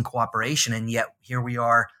peace and cooperation, and yet here we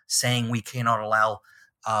are saying we cannot allow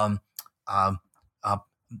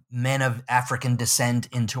men of African descent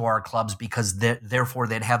into our clubs because therefore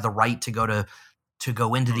they'd have the right to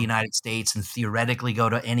go into the United States and theoretically go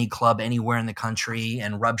to any club anywhere in the country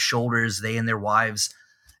and rub shoulders, they and their wives,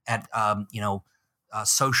 at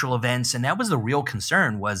social events. And that was the real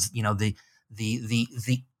concern, was the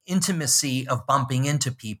intimacy of bumping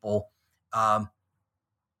into people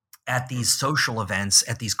at these social events,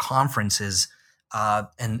 at these conferences.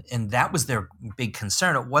 And that was their big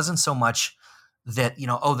concern. It wasn't so much that,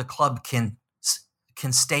 the club can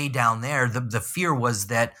stay down there. The fear was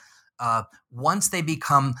that once they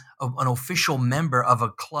become an official member of a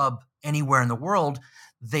club anywhere in the world,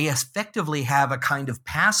 they effectively have a kind of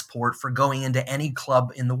passport for going into any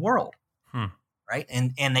club in the world. Right.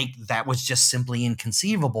 And that was just simply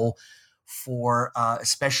inconceivable for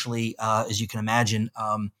especially, as you can imagine,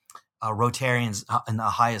 Rotarians in the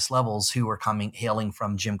highest levels who were hailing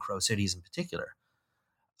from Jim Crow cities in particular.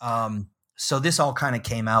 So this all kind of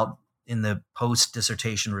came out in the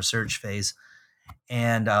post-dissertation research phase.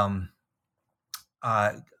 And and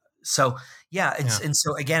so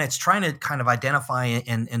again, it's trying to kind of identify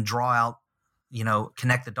and draw out,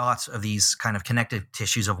 connect the dots of these kind of connective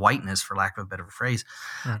tissues of whiteness, for lack of a better phrase.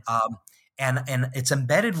 And it's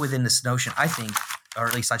embedded within this notion, I think, or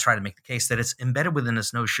at least I try to make the case that it's embedded within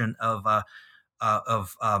this notion of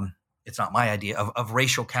it's not my idea of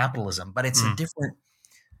racial capitalism, but it's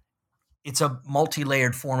it's a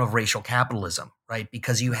multi-layered form of racial capitalism, right?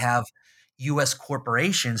 Because you have U.S.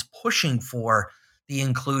 corporations pushing for the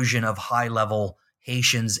inclusion of high-level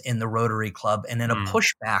Haitians in the Rotary Club, and then a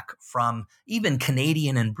pushback from even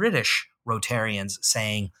Canadian and British Rotarians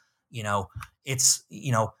saying,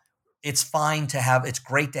 it's fine to have, it's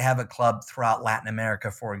great to have a club throughout Latin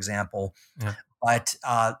America, for example, but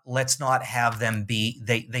let's not have them be,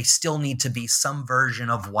 they still need to be some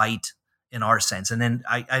version of white in our sense. And then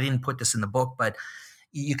I didn't put this in the book, but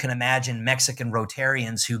you can imagine Mexican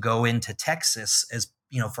Rotarians who go into Texas as,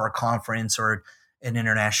 for a conference or an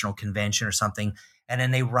international convention or something, and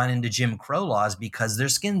then they run into Jim Crow laws because their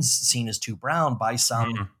skin's seen as too brown by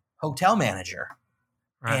some hotel manager.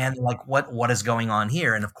 Right. And like, what is going on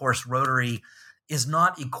here? And of course, Rotary is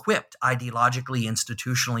not equipped ideologically,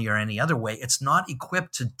 institutionally, or any other way. It's not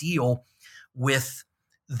equipped to deal with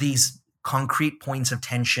these concrete points of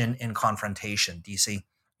tension and confrontation. Do you see?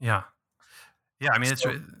 Yeah. I mean,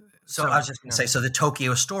 so I was just going to say, so the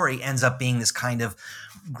Tokyo story ends up being this kind of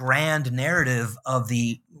grand narrative of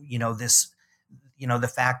the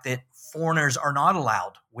fact that foreigners are not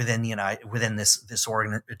allowed within this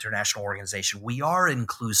international organization. We are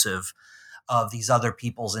inclusive of these other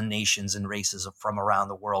peoples and nations and races from around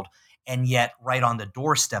the world, and yet right on the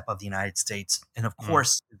doorstep of the United States. And of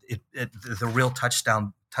course, the real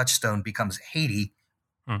touchstone becomes Haiti,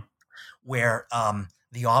 where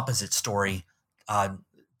the opposite story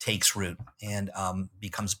takes root and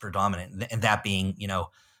becomes predominant, and that being,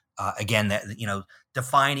 again, that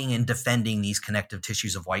defining and defending these connective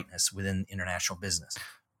tissues of whiteness within international business.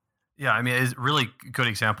 Yeah, I mean, it's really good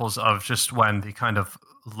examples of just when the kind of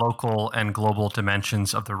local and global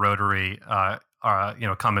dimensions of the Rotary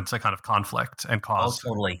come into kind of conflict and cause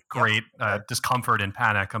great discomfort and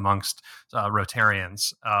panic amongst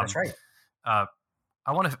Rotarians. That's right. I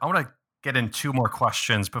want to get in two more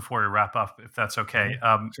questions before we wrap up, if that's okay.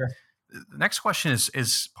 Sure. The next question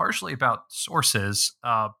is partially about sources,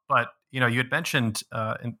 but you had mentioned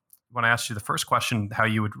when I asked you the first question how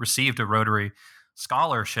you had received a Rotary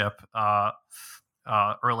scholarship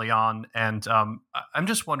early on, and I'm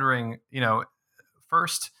just wondering,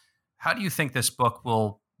 first, how do you think this book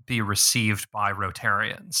will be received by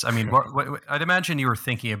Rotarians? I mean, I'd imagine you were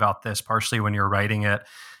thinking about this partially when you were writing it,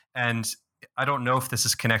 and I don't know if this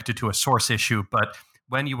is connected to a source issue, but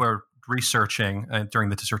when you were researching during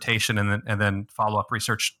the dissertation and then follow-up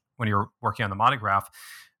research when you were working on the monograph,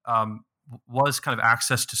 was kind of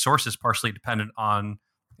access to sources partially dependent on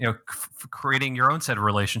creating your own set of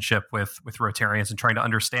relationship with Rotarians and trying to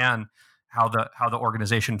understand how the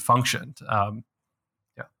organization functioned.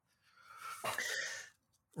 Yeah.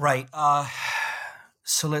 Right.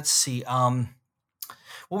 So let's see.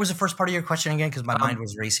 What was the first part of your question again? Because my mind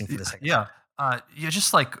was racing for the second. Yeah.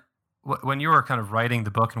 Just like when you were kind of writing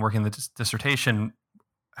the book and working the dissertation,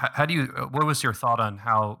 what was your thought on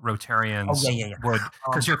how Rotarians would,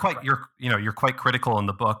 because you're quite critical in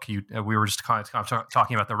the book. We were just kind of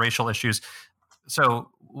talking about the racial issues. So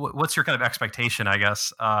what's your kind of expectation, I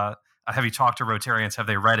guess? Have you talked to Rotarians? Have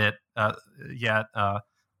they read it yet?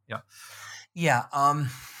 Yeah.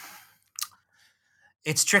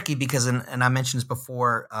 It's tricky because, and I mentioned this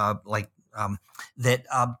before, that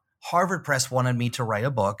Harvard Press wanted me to write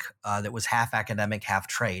a book that was half academic, half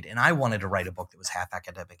trade. And I wanted to write a book that was half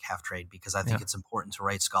academic, half trade, because I think it's important to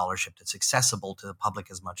write scholarship that's accessible to the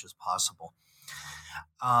public as much as possible.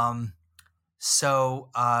 So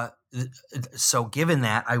given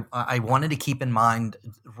that, I wanted to keep in mind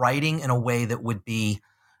writing in a way that would be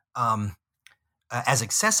as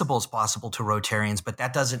accessible as possible to Rotarians, but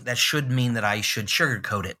that should mean that I should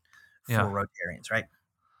sugarcoat it for Rotarians, right?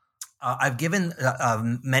 I've given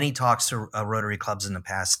many talks to Rotary clubs in the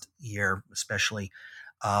past year, especially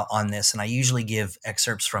on this, and I usually give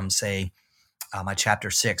excerpts from, say, my chapter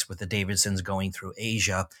 6 with the Davidsons going through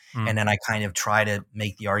Asia, and then I kind of try to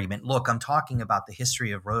make the argument, look, I'm talking about the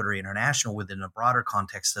history of Rotary International within a broader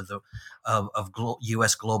context of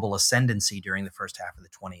U.S. global ascendancy during the first half of the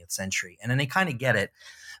 20th century, and then they kind of get it.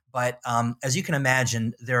 But as you can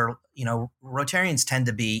imagine, Rotarians tend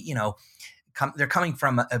to be, they're coming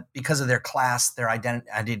from because of their class, their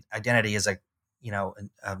identity is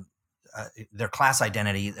their class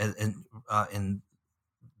identity in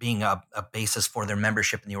being a basis for their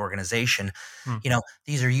membership in the organization.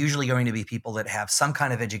 These are usually going to be people that have some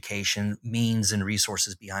kind of education, means, and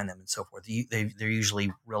resources behind them, and so forth. They're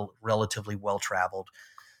usually relatively well traveled,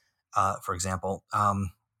 for example,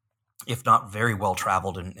 if not very well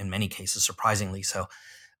traveled in many cases, surprisingly so.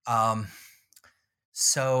 I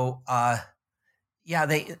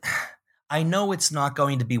know it's not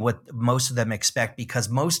going to be what most of them expect, because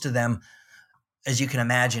most of them, as you can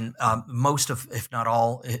imagine, most of, if not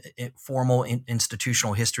all, formal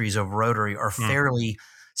institutional histories of Rotary are fairly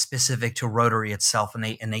specific to Rotary itself, and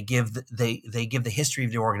they give the history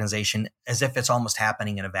of the organization as if it's almost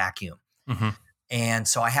happening in a vacuum. And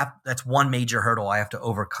so that's one major hurdle I have to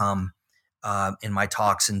overcome in my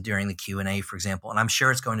talks and during the Q&A, for example. And I'm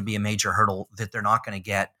sure it's going to be a major hurdle that they're not going to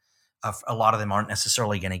get. A lot of them aren't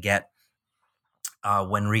necessarily going to get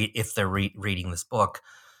if they're reading this book.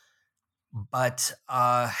 But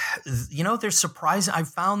they're surprising. I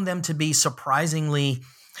found them to be surprisingly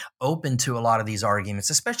open to a lot of these arguments,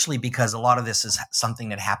 especially because a lot of this is something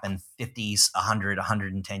that happened 50s, 100,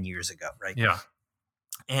 110 years ago, right? Yeah.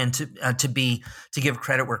 And to give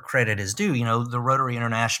credit where credit is due, the Rotary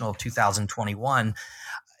International of 2021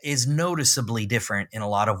 is noticeably different in a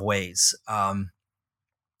lot of ways. And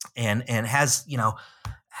has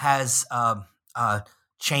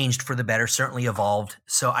changed for the better, certainly evolved.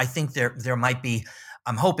 So I think there might be,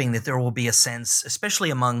 I'm hoping that there will be a sense,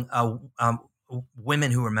 especially among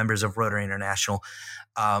women who are members of Rotary International,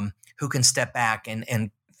 who can step back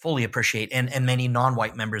and fully appreciate, and many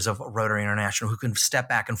non-white members of Rotary International who can step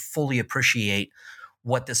back and fully appreciate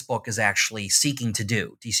what this book is actually seeking to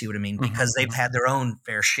do. Do you see what I mean? Because they've had their own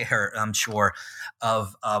fair share, I'm sure,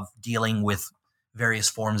 of dealing with various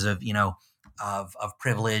forms of of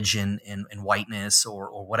privilege and whiteness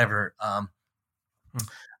or whatever.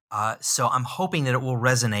 So I'm hoping that it will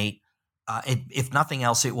resonate. If nothing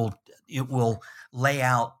else, it will lay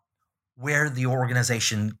out where the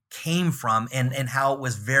organization came from and how it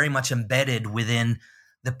was very much embedded within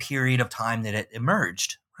the period of time that it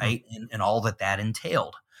emerged, right, and all that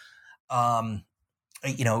entailed.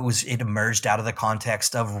 It emerged out of the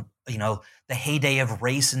context of the heyday of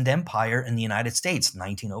race and empire in the United States,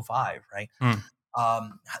 1905, right?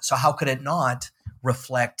 So how could it not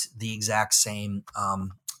reflect the exact same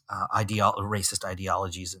racist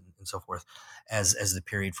ideologies and so forth as the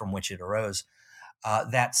period from which it arose?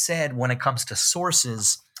 That said, when it comes to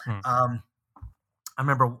sources, I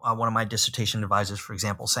remember one of my dissertation advisors, for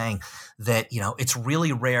example, saying that, it's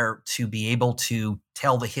really rare to be able to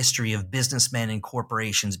tell the history of businessmen and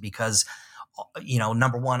corporations because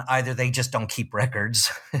number one, either they just don't keep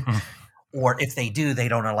records, or if they do, they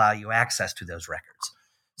don't allow you access to those records.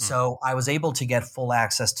 So I was able to get full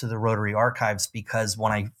access to the Rotary archives because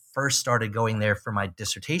when I first started going there for my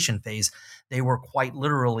dissertation phase, they were quite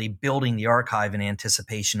literally building the archive in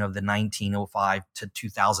anticipation of the 1905 to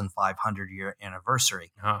 2500 year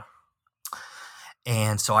anniversary.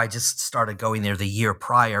 And so I just started going there the year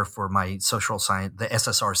prior for my social science, the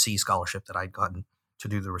SSRC scholarship that I'd gotten to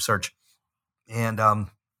do the research. And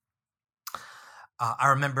I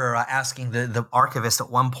remember asking the archivist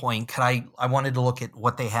at one point, I wanted to look at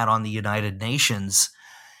what they had on the United Nations.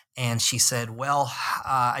 And she said, well,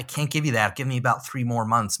 I can't give you that. Give me about 3 more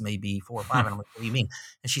months, maybe 4 or 5. And I'm like, what do you mean?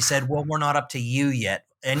 And she said, well, we're not up to you yet.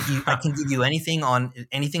 And I can give you anything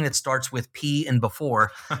that starts with P and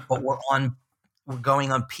before, but we're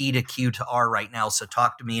going on P to Q to R right now. So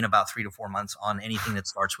talk to me in about 3 to 4 months on anything that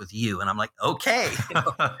starts with U. And I'm like, okay.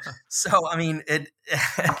 So, I mean,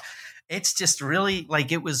 it's just really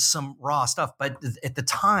like it was some raw stuff. But at the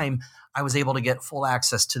time, I was able to get full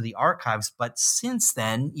access to the archives. But since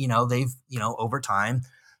then, they've, over time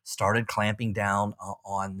started clamping down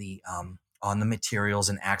on the materials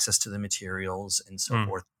and access to the materials and so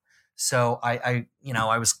forth. So I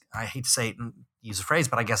hate to say it and use a phrase,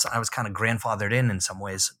 but I guess I was kind of grandfathered in some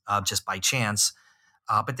ways, just by chance.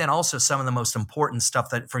 But then also some of the most important stuff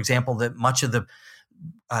that, for example, that much of the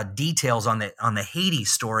details on the Haiti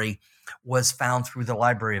story was found through the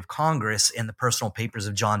Library of Congress in the personal papers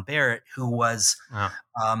of John Barrett, who was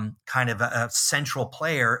kind of a central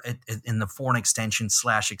player in the Foreign Extension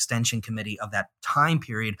Committee of that time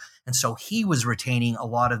period. And so he was retaining a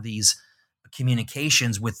lot of these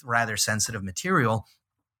communications with rather sensitive material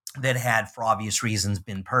that had, for obvious reasons,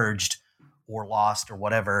 been purged or lost or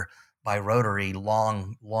whatever by Rotary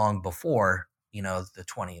long before, the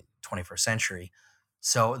 21st century.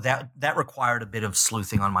 So that required a bit of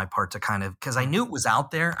sleuthing on my part to kind of, because I knew it was out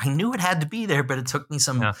there. I knew it had to be there, but it took me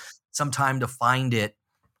some time to find it,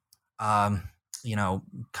 kind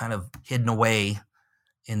of hidden away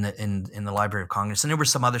in the Library of Congress. And there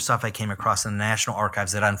was some other stuff I came across in the National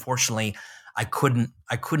Archives that unfortunately I couldn't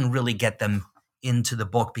really get them into the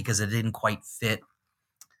book because it didn't quite fit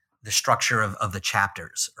the structure of the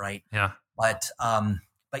chapters, right? Yeah. But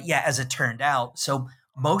yeah, as it turned out, so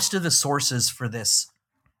most of the sources for this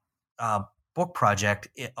book project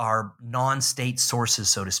are non-state sources,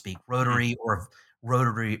 so to speak, Rotary or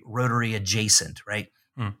Rotary adjacent, right?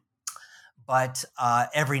 But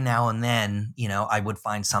every now and then, I would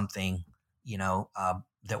find something,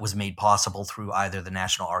 that was made possible through either the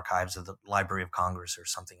National Archives or the Library of Congress or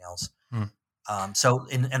something else. So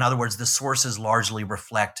in other words, the sources largely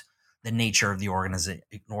reflect the nature of the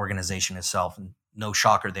organization itself. And no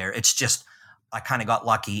shocker there. It's just, I kind of got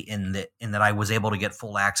lucky in that I was able to get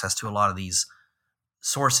full access to a lot of these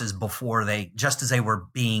sources before just as they were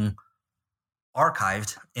being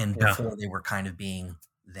archived and before they were kind of being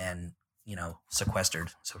then,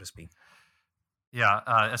 sequestered, so to speak. Yeah,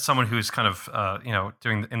 as someone who's kind of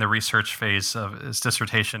doing in the research phase of his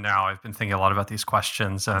dissertation now, I've been thinking a lot about these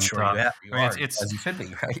questions. And I'm sure you are, it's as you should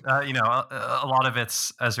be, right? A lot of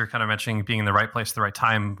it's, as you're kind of mentioning, being in the right place at the right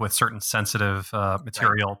time with certain sensitive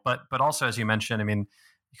material. Right. But also, as you mentioned, I mean,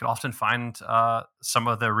 you can often find some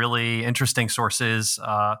of the really interesting sources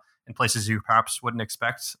in places you perhaps wouldn't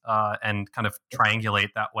expect, and kind of triangulate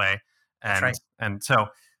that way. And so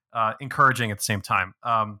encouraging at the same time.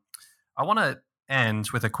 I want to end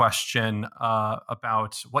with a question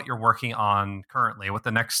about what you're working on currently, what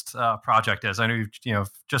the next project is. I know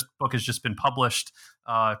book has just been published.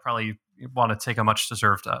 Probably want to take a much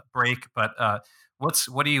deserved break, but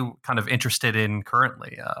what are you kind of interested in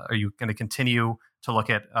currently? Are you going to continue to look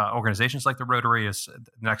at organizations like the Rotary? Is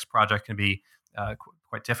the next project can be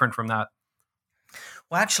quite different from that?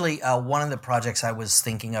 Well, actually, one of the projects I was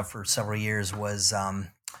thinking of for several years was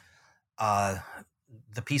the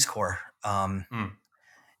Peace Corps. And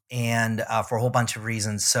for a whole bunch of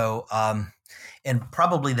reasons. So, and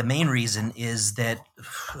probably the main reason is that,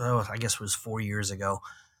 I guess it was 4 years ago,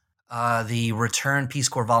 the returned Peace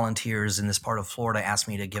Corps volunteers in this part of Florida asked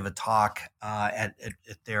me to give a talk at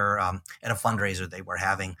their at a fundraiser they were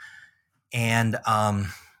having, and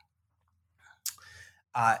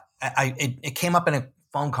it came up in a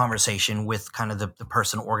phone conversation with kind of the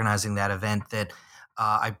person organizing that event that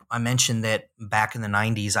I mentioned that back in the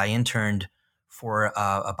 90s I interned for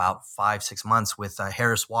about 5-6 months with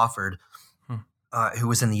Harris Wofford, who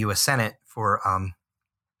was in the U.S. Senate for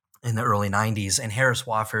in the early 90s. And Harris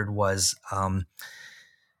Wofford was kind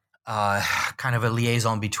of a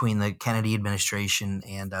liaison between the Kennedy administration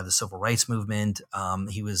and the civil rights movement.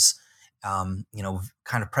 He was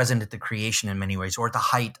kind of present at the creation in many ways, or at the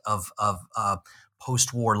height of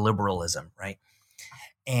post-war liberalism, right?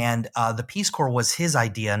 And the Peace Corps was his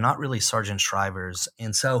idea, not really Sargent Shriver's.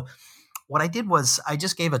 And so what I did was I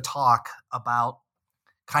just gave a talk about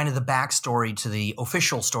kind of the backstory to the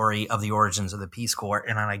official story of the origins of the Peace Corps.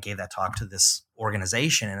 And then I gave that talk to this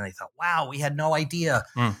organization, and I thought, wow, we had no idea.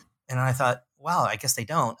 And I thought, well, I guess they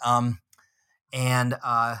don't. What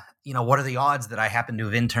are the odds that I happen to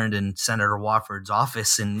have interned in Senator Wofford's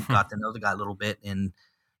office and got to know the guy a little bit and,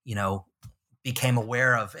 became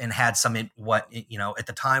aware of and had some, at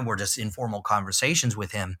the time were just informal conversations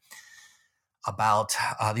with him about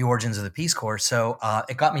the origins of the Peace Corps. So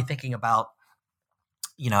it got me thinking about,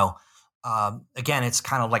 again, it's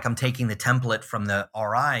kind of like I'm taking the template from the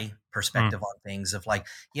RI perspective on things of like,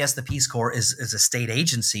 yes, the Peace Corps is a state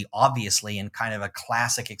agency, obviously, and kind of a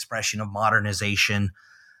classic expression of modernization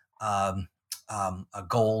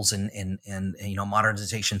goals and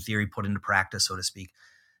modernization theory put into practice, so to speak.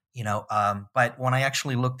 But when I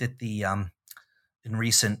actually looked at the in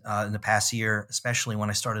the past year, especially when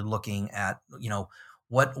I started looking at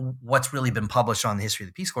what's really been published on the history of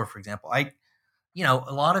the Peace Corps, for example,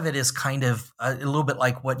 a lot of it is kind of a little bit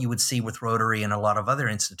like what you would see with Rotary and a lot of other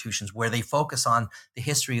institutions, where they focus on the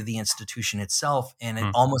history of the institution itself, and it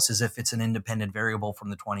almost as if it's an independent variable from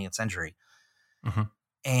the 20th century. Mm-hmm.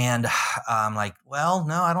 And I'm like, well,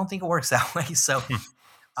 no, I don't think it works that way. So,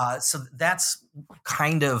 so that's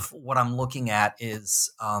kind of what I'm looking at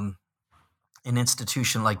is an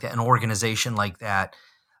institution like that, an organization like that,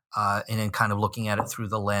 and then kind of looking at it through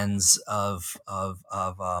the lens of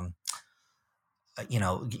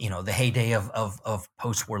the heyday of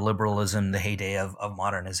post-war liberalism, the heyday of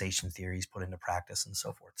modernization theories put into practice, and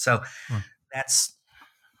so forth. So that's,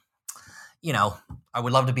 I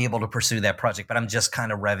would love to be able to pursue that project, but I'm just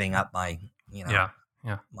kind of revving up my,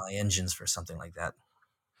 my engines for something like that.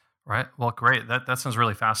 Right. Well, great. That sounds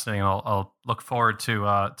really fascinating. I'll look forward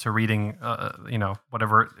to reading,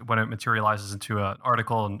 whatever when it materializes into an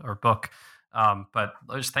article or book. But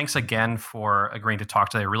just thanks again for agreeing to talk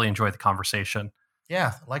today. I really enjoyed the conversation.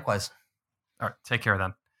 Yeah, likewise. All right. Take care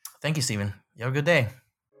then. Thank you, Stephen. You have a good day.